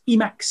 Copart,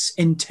 Emacs,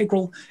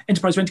 Integral,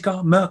 Enterprise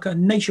Rent-A-Car, Mercer,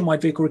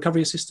 Nationwide Vehicle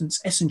Recovery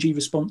Assistance, S&G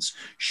Response,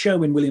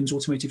 Sherwin-Williams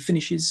Automotive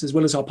Finishes, as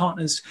well as our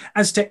partners,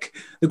 Aztec,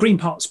 the Green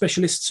Part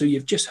Specialists, who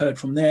you've just heard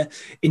from there,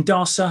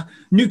 Indasa,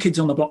 New Kids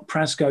on the Block,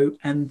 Prasco,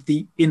 and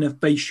the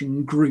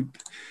Innovation Group.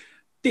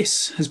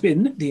 This has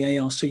been the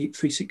ARC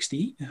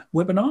 360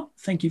 webinar.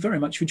 Thank you very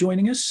much for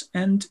joining us,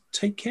 and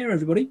take care,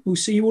 everybody. We'll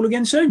see you all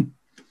again soon.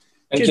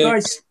 Thank Cheers, you.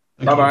 guys.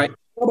 Bye-bye.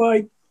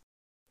 Bye-bye.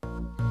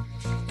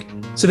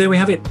 So there we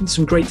have it.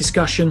 Some great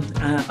discussion,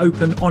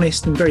 open,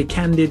 honest and very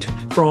candid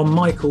from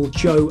Michael,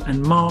 Joe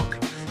and Mark.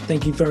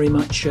 Thank you very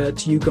much to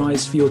you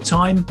guys for your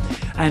time.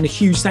 And a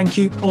huge thank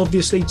you,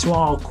 obviously, to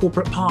our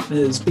corporate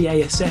partners,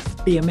 BASF,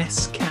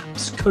 BMS,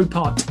 CAPS,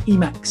 Copart,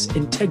 Emacs,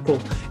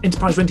 Integral,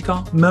 Enterprise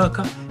Rent-A-Car,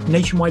 Mercer,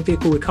 Nationwide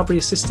Vehicle Recovery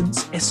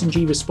Assistance,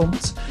 S&G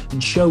Response,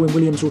 and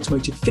Sherwin-Williams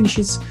Automotive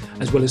Finishes,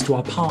 as well as to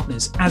our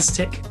partners,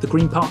 Aztec, the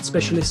Green Part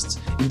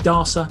Specialists,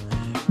 Indasa,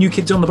 New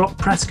Kids on the Block,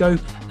 Prasco,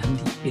 and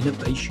the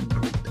Innovation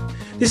Group.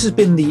 This has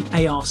been the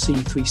ARC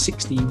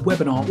 360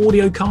 webinar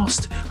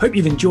audiocast. Hope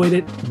you've enjoyed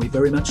it, and we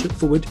very much look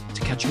forward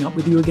to catching up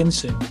with you again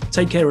soon.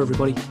 Take care,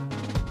 everybody.